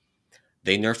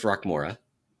 They nerfed Rockmora.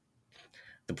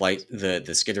 The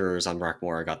skitterers on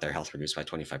Rockmora got their health reduced by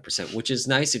 25%, which is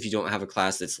nice if you don't have a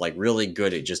class that's like really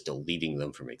good at just deleting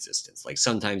them from existence. Like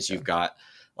sometimes you've got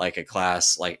like a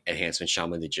class like Enhancement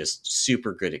Shaman that just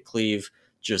super good at cleave,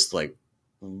 just like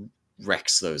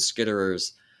wrecks those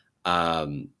skitterers.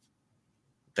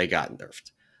 They got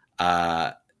nerfed.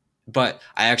 But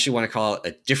I actually want to call out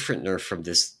a different nerf from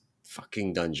this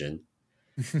fucking dungeon.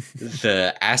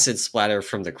 The acid splatter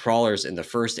from the crawlers in the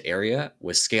first area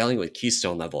was scaling with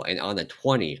keystone level, and on a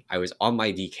 20 I was on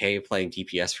my DK playing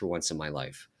DPS for once in my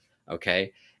life.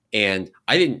 Okay, and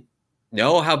I didn't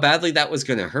know how badly that was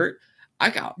going to hurt.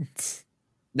 I got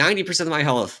 90% of my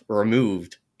health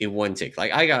removed in one tick.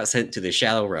 Like I got sent to the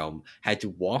Shadow Realm, had to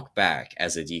walk back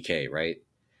as a DK, right?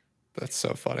 That's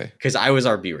so funny because I was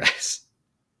RB res.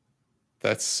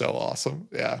 That's so awesome.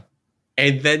 Yeah.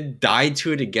 And then died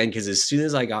to it again because as soon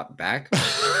as I got back,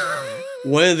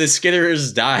 one of the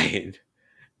skitterers died.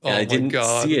 And I didn't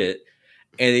see it.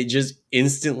 And it just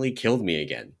instantly killed me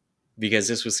again because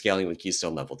this was scaling with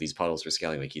keystone level. These puddles were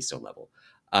scaling with keystone level.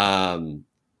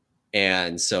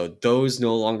 And so those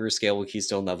no longer scale with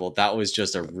keystone level. That was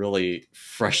just a really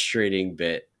frustrating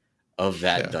bit of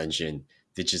that dungeon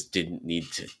that just didn't need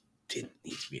to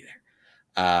be there.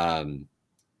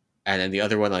 And then the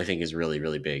other one I think is really,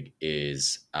 really big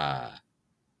is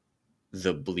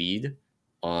the bleed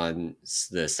on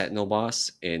the Sentinel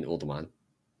boss in Uldaman.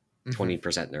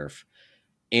 20% nerf.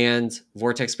 And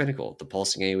Vortex Pinnacle, the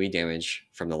pulsing AoE damage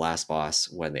from the last boss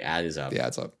when the ad is up. Yeah,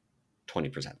 it's up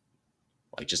 20%.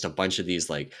 Like just a bunch of these,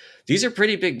 like these are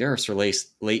pretty big nerfs for late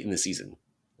in the season.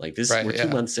 Like this, we're 2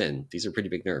 months in. These are pretty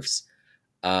big nerfs.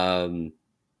 Probably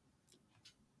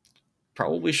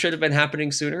should have been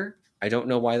happening sooner. I don't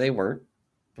know why they weren't,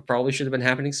 but probably should have been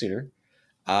happening sooner.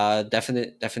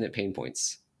 Definite pain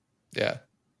points. Yeah.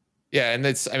 Yeah. And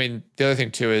the other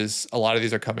thing too is a lot of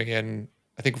these are coming in,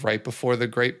 I think, right before the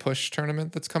Great Push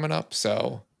tournament that's coming up.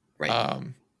 So,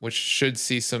 which should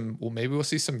see maybe we'll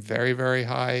see some very, very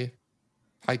high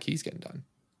keys getting done.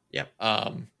 Yeah.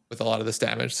 With a lot of this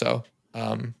damage. So,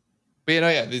 but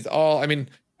these all,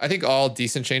 I think all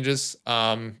decent changes.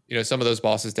 Some of those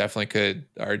bosses definitely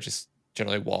are just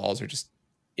generally walls or just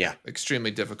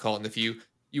extremely difficult. And if you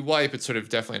wipe, it's sort of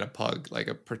definitely in a pug, like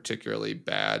a particularly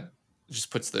bad, it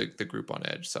just puts the group on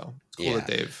edge. So it's cool that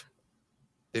they've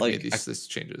made these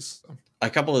changes. So. A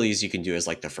couple of these you can do as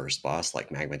like the first boss,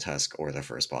 like Magmatusk, or the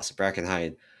first boss of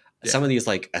Brackenhide. Some of these,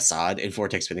 like Assad in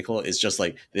Vortex Pinnacle, is just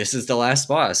like, this is the last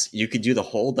boss. You could do the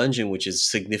whole dungeon, which is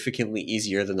significantly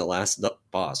easier than the last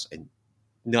boss. And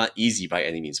not easy by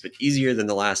any means, but easier than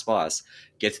the last boss.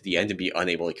 Get to the end and be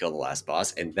unable to kill the last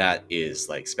boss. And that is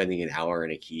like spending an hour in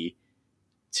a key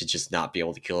to just not be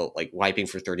able to kill it. Like wiping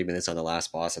for 30 minutes on the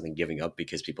last boss and then giving up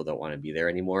because people don't want to be there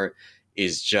anymore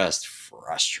is just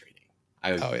frustrating.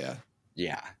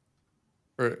 Yeah.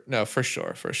 For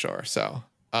sure. So,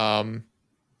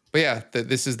 but yeah,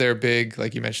 this is their big,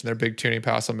 like you mentioned, their big tuning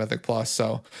pass on Mythic Plus.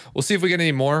 So we'll see if we get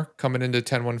any more coming into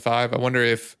 10.1.5. I wonder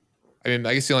if, I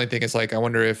guess the only thing is like, I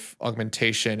wonder if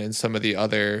augmentation and some of the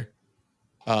other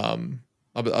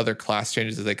class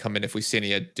changes as they come in, if we see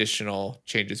any additional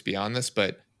changes beyond this.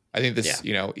 But I think this,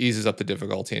 eases up the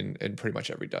difficulty in pretty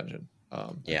much every dungeon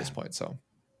at this point. So,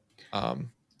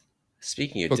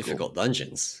 speaking of difficult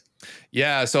dungeons.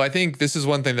 Yeah, so I think this is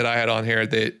one thing that I had on here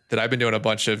that I've been doing a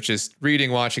bunch of just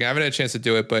reading, watching. I haven't had a chance to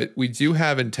do it, but we do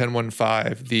have in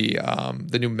 10.1.5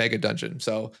 the new mega dungeon.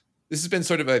 So this has been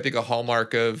sort of, I think, a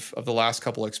hallmark of the last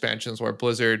couple expansions where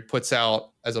Blizzard puts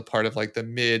out as a part of like the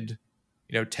mid,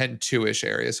 10.2-ish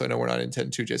area. So I know we're not in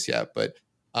 10.2 just yet, but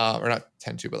or not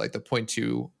 10-2, but like the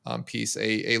 0.2 piece,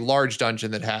 a large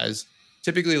dungeon that has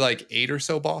typically like 8 or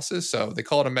so bosses. So they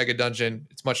call it a mega dungeon.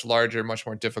 It's much larger, much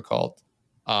more difficult.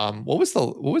 What was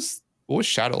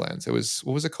Shadowlands? It was,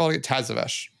 what was it called?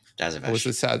 Tazavesh. What was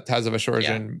the Tazavesh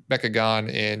origin? Yeah. Mechagon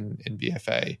in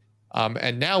BFA.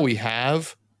 And now we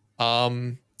have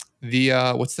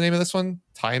the what's the name of this one?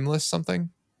 Timeless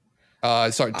something.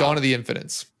 Sorry, Dawn of the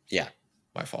Infinites. Yeah.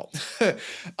 My fault.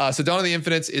 So Dawn of the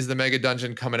Infinites is the mega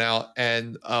dungeon coming out,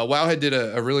 and Wowhead did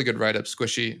a really good write-up.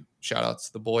 Squishy, shout outs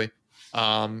to the boy,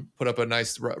 put up a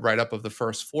nice write-up of the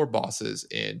first 4 bosses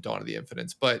in Dawn of the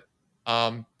Infinites. But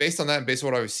based on that, and based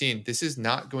on what I've seen, this is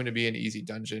not going to be an easy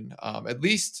dungeon, at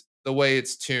least the way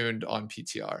it's tuned on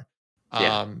PTR.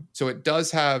 So it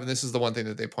does have, and this is the one thing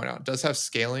that they point out, it does have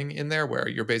scaling in there where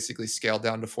you're basically scaled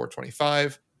down to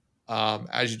 425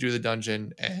 as you do the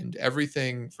dungeon, and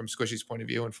everything from Squishy's point of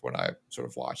view and from what I sort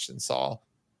of watched and saw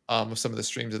of some of the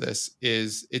streams of this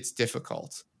is it's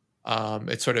difficult.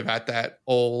 It's sort of at that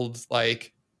old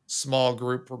like small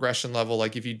group progression level.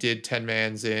 Like if you did 10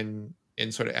 mans in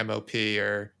sort of MOP,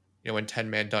 or when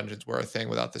 10-man dungeons were a thing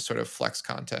without this sort of flex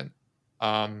content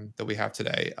that we have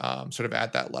today, sort of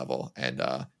at that level. And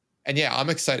yeah, I'm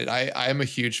excited. I am a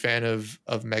huge fan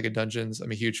of mega dungeons.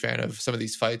 I'm a huge fan of some of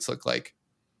these fights. Look like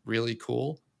really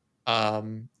cool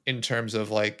in terms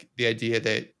of like the idea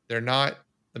that they're not,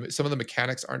 some of the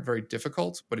mechanics aren't very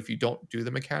difficult, but if you don't do the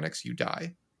mechanics, you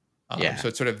die. So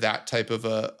it's sort of that type of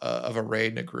a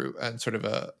raid in a group, and sort of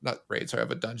a, not raid, sorry, of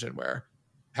a dungeon where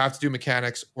you have to do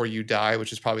mechanics or you die,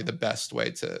 which is probably the best way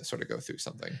to sort of go through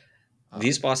something.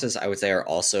 These bosses, I would say, are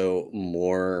also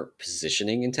more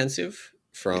positioning intensive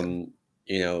from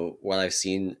what I've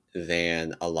seen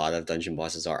than a lot of dungeon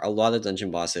bosses are. A lot of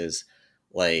dungeon bosses,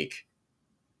 like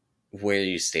where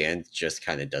you stand just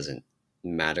kind of doesn't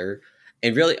matter.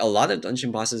 And really, a lot of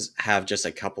dungeon bosses have just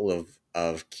a couple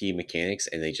of key mechanics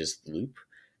and they just loop.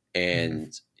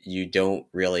 And you don't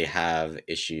really have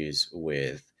issues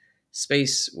with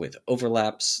space, with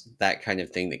overlaps, that kind of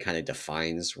thing that kind of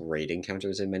defines raid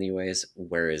encounters in many ways.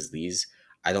 Whereas these,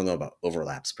 I don't know about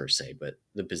overlaps per se, but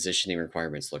the positioning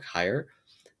requirements look higher.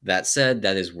 That said,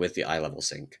 that is with the eye level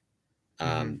sync,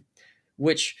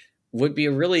 which would be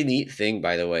a really neat thing,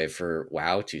 by the way, for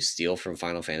WoW to steal from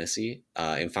Final Fantasy.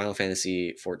 In Final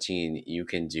Fantasy 14, you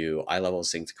can do eye level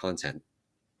synced content,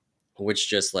 which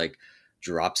just like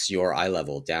drops your eye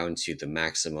level down to the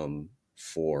maximum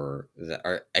for the,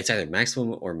 or it's either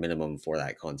maximum or minimum for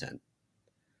that content.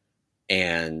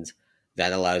 And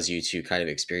that allows you to kind of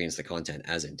experience the content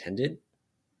as intended,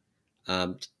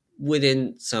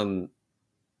 within some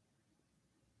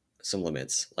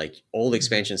limits. Like old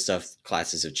expansion stuff,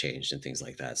 classes have changed and things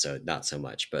like that, so not so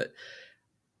much. But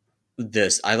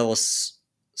this eye level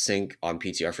sync on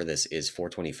PTR for this is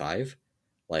 425.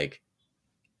 Like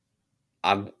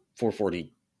I'm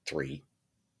 443.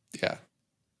 Yeah.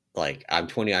 Like I'm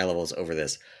 20 eye levels over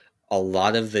this. A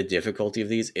lot of the difficulty of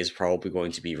these is probably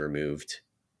going to be removed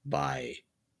by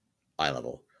eye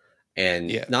level.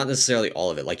 And not necessarily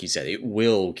all of it. Like you said, it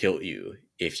will kill you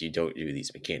if you don't do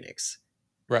these mechanics.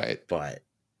 Right. But,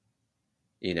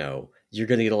 you're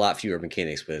going to get a lot fewer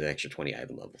mechanics with an extra 20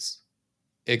 item levels.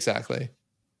 Exactly.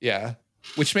 Yeah.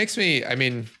 Which makes me, I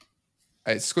mean,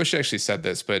 Squish actually said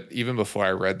this, but even before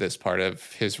I read this part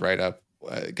of his write-up,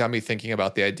 got me thinking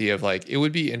about the idea of like, it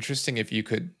would be interesting if you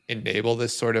could enable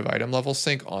this sort of item level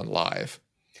sync on live,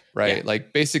 right? Yeah.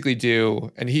 Like basically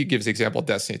do, and he gives the example of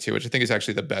Destiny 2, which I think is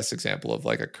actually the best example of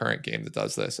like a current game that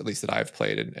does this, at least that I've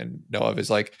played and know of, is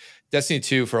like Destiny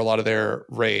 2 for a lot of their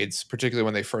raids, particularly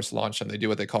when they first launch them, they do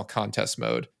what they call contest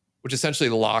mode, which essentially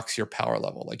locks your power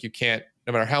level. Like you can't,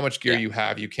 no matter how much gear you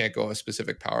have, you can't go a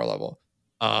specific power level.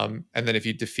 And then if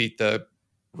you defeat the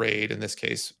raid, in this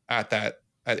case,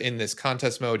 in this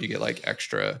contest mode, you get like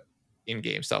extra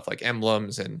in-game stuff like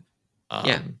emblems and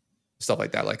stuff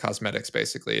like that, like cosmetics,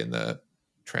 basically, in the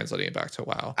translating it back to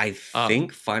WoW. I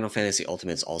think Final Fantasy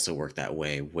Ultimates also work that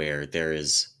way, where there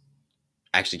is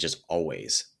actually just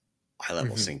always eye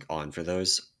level sync on for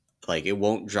those. Like it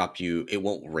won't drop you, it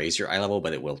won't raise your eye level,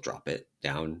 but it will drop it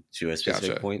down to a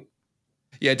specific point.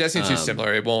 Yeah, Destiny 2 is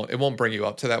similar. It won't bring you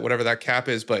up to that, whatever that cap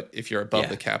is, but if you're above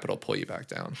the cap, it'll pull you back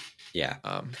down. Yeah.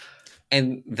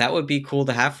 And that would be cool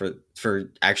to have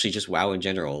for actually just WoW in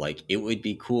general. Like it would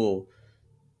be cool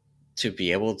to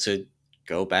be able to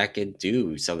go back and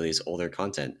do some of these older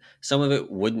content. Some of it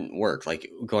wouldn't work,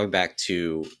 like going back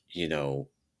to,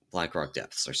 Blackrock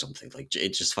Depths or something. Like it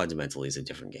just fundamentally is a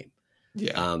different game.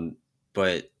 Yeah.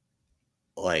 But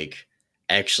like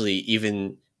actually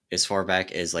even as far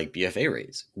back as like BFA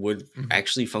raids would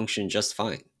actually function just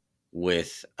fine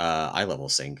with eye level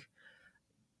sync.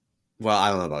 Well, I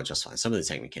don't know about just fine. Some of the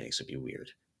tech mechanics would be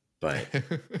weird, but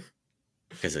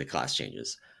because of the class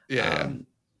changes. Yeah.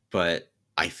 But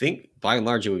I think by and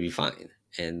large it would be fine,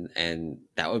 and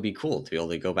that would be cool to be able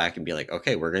to go back and be like,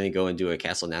 okay, we're going to go and do a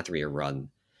Castle Nathria run.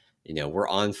 We're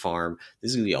on farm.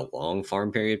 This is going to be a long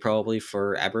farm period probably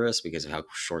for Aberrus because of how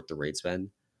short the raid's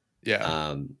been.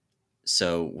 Yeah.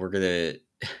 So we're gonna,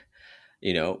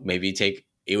 maybe take.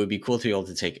 It would be cool to be able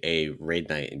to take a raid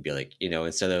night and be like,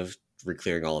 instead of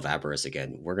reclearing all of Aberrus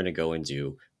again, we're gonna go and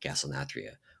do Castle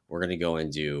Nathria. We're gonna go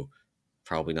and do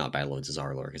probably not Battle to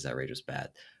Zarlor because that raid was bad.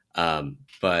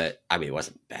 But I mean, it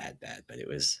wasn't bad, but it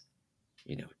was,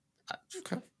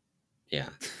 Okay. Yeah.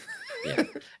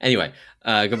 Anyway,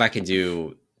 go back and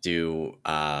do. You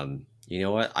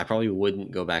know what? I probably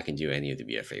wouldn't go back and do any of the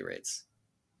BFA raids.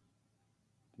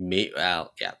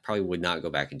 Probably would not go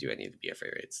back and do any of the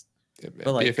BFA raids. Yeah,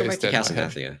 but like, go BFA back to Castle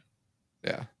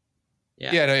Yeah.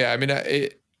 Yeah. I mean,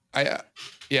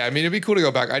 I mean, it'd be cool to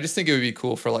go back. I just think it would be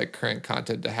cool for like current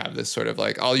content to have this sort of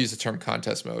like, I'll use the term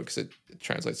contest mode because it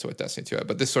translates to what Destiny 2 had,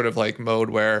 but this sort of like mode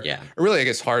where, or really, I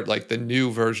guess hard, like the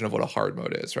new version of what a hard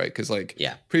mode is, right? Because like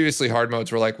previously hard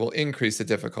modes were like, we'll increase the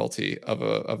difficulty of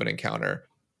an encounter.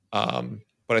 But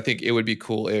I think it would be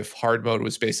cool if hard mode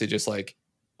was basically just like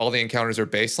all the encounters are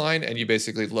baseline and you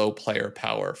basically low player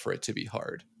power for it to be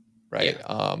hard, right?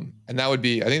 And that would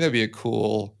be, I think that'd be a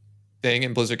cool thing,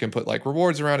 and Blizzard can put like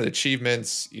rewards around it,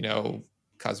 achievements,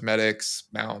 cosmetics,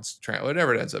 mounts,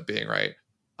 whatever it ends up being, right?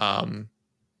 And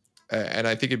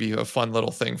I think it'd be a fun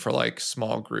little thing for like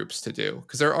small groups to do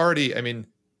because they're already, I mean,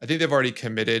 I think they've already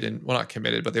committed, and well, not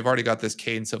committed, but they've already got this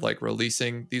cadence of like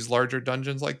releasing these larger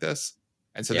dungeons like this.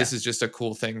 And so this is just a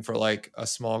cool thing for like a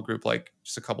small group, like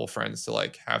just a couple friends to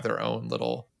like have their own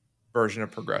little version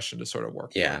of progression to sort of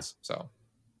work towards. So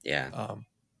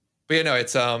but yeah, no,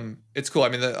 it's cool. I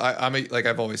mean, I'm like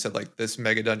I've always said, like this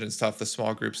mega dungeon stuff, the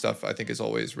small group stuff, I think is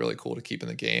always really cool to keep in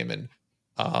the game. And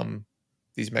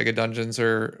these mega dungeons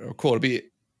are cool.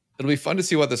 It'll be fun to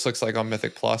see what this looks like on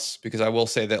Mythic Plus, because I will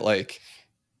say that like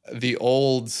the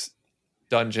old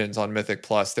dungeons on Mythic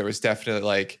Plus, there was definitely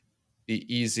like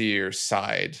the easier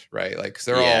side, right? Like because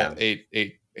they're all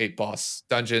eight boss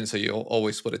dungeons, so you'll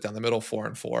always split it down the middle, 4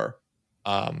 and 4.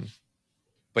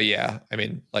 But yeah, I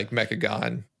mean, like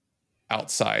Mechagon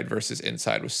outside versus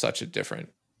inside was such a different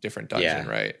dungeon,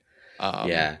 right?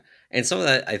 And some of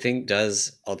that I think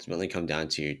does ultimately come down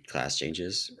to class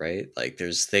changes, right? Like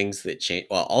there's things that change,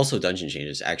 well, also dungeon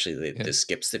changes. Actually, the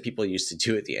skips that people used to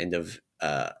do at the end of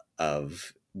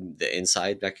the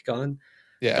inside Mechagon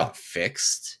got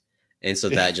fixed, and so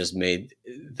that just made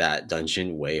that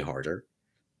dungeon way harder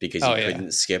because you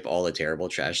couldn't skip all the terrible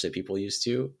trash that people used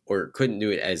to, or couldn't do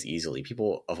it as easily.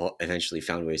 People eventually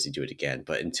found ways to do it again,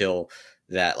 but until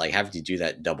that, like having to do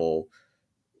that double,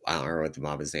 I don't remember what the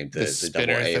mob is named, the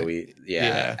double AoE,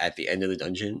 at the end of the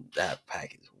dungeon, that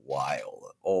pack is wild.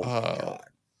 Oh my god.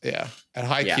 Yeah, at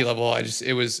high key level,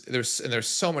 there's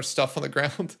so much stuff on the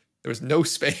ground. There was no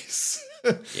space.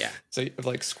 So you have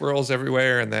like squirrels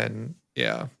everywhere, and then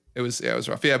it was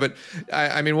rough. Yeah, but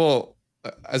I mean, well,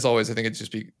 as always, I think it'd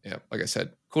just be like I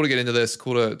said, cool to get into this,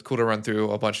 cool to run through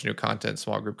a bunch of new content,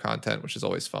 small group content, which is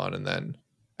always fun, and then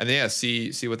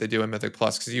see what they do in Mythic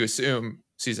Plus, because you assume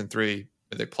season 3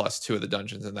 Mythic Plus, 2 of the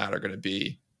dungeons in that are going to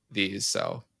be these.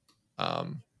 So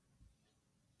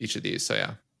each of these. So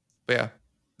yeah, but yeah,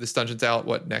 this dungeon's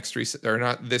out next reset, or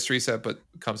not this reset, but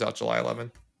comes out July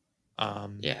 11th.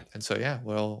 And so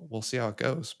we'll see how it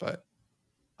goes, but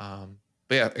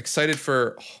yeah, excited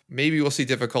for maybe we'll see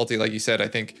difficulty, like you said. I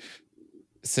think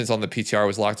since on the PTR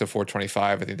was locked to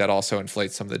 425, I think that also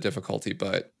inflates some of the difficulty.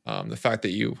 But the fact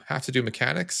that you have to do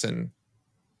mechanics and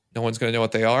no one's going to know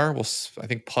what they are, I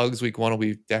think Pugs week 1 will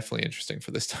be definitely interesting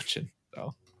for this dungeon.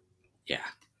 So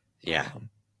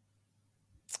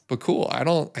but cool. I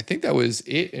think that was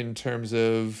it in terms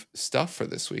of stuff for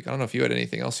this week. I don't know if you had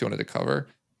anything else you wanted to cover.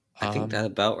 I think that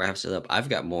about wraps it up. I've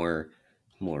got more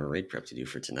raid prep to do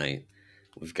for tonight.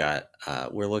 We've got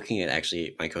we're looking at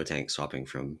actually my co-tank swapping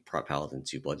from Prot Paladin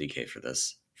to Blood DK for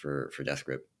this for Death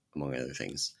Grip, among other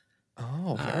things.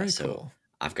 Oh, very cool.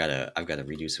 I've got to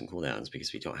redo some cooldowns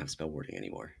because we don't have spell warding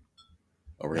anymore.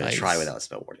 Or we're gonna try without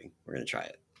spell warding. We're gonna try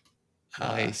it.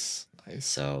 Nice.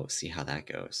 So see how that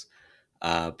goes.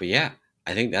 But yeah,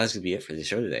 I think that's gonna be it for the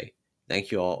show today.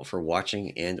 Thank you all for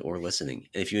watching and or listening.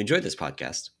 And if you enjoyed this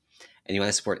podcast and you want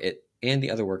to support it and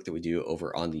the other work that we do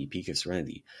over on the Peak of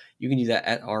Serenity, you can do that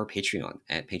at our Patreon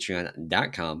at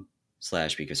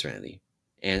patreon.com/Peak of Serenity.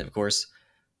 And of course,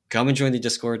 come and join the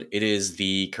Discord. It is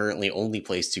the currently only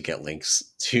place to get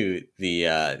links to the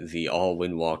all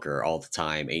Windwalker all the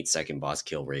time 8-second boss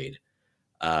kill raid.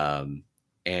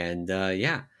 And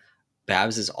yeah,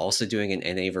 Babs is also doing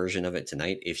an NA version of it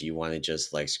tonight if you want to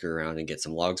just like screw around and get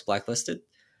some logs blacklisted.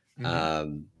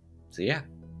 So yeah,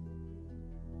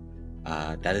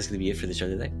 that is going to be it for the show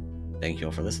today. Thank you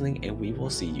all for listening, and we will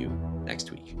see you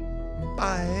next week.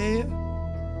 Bye.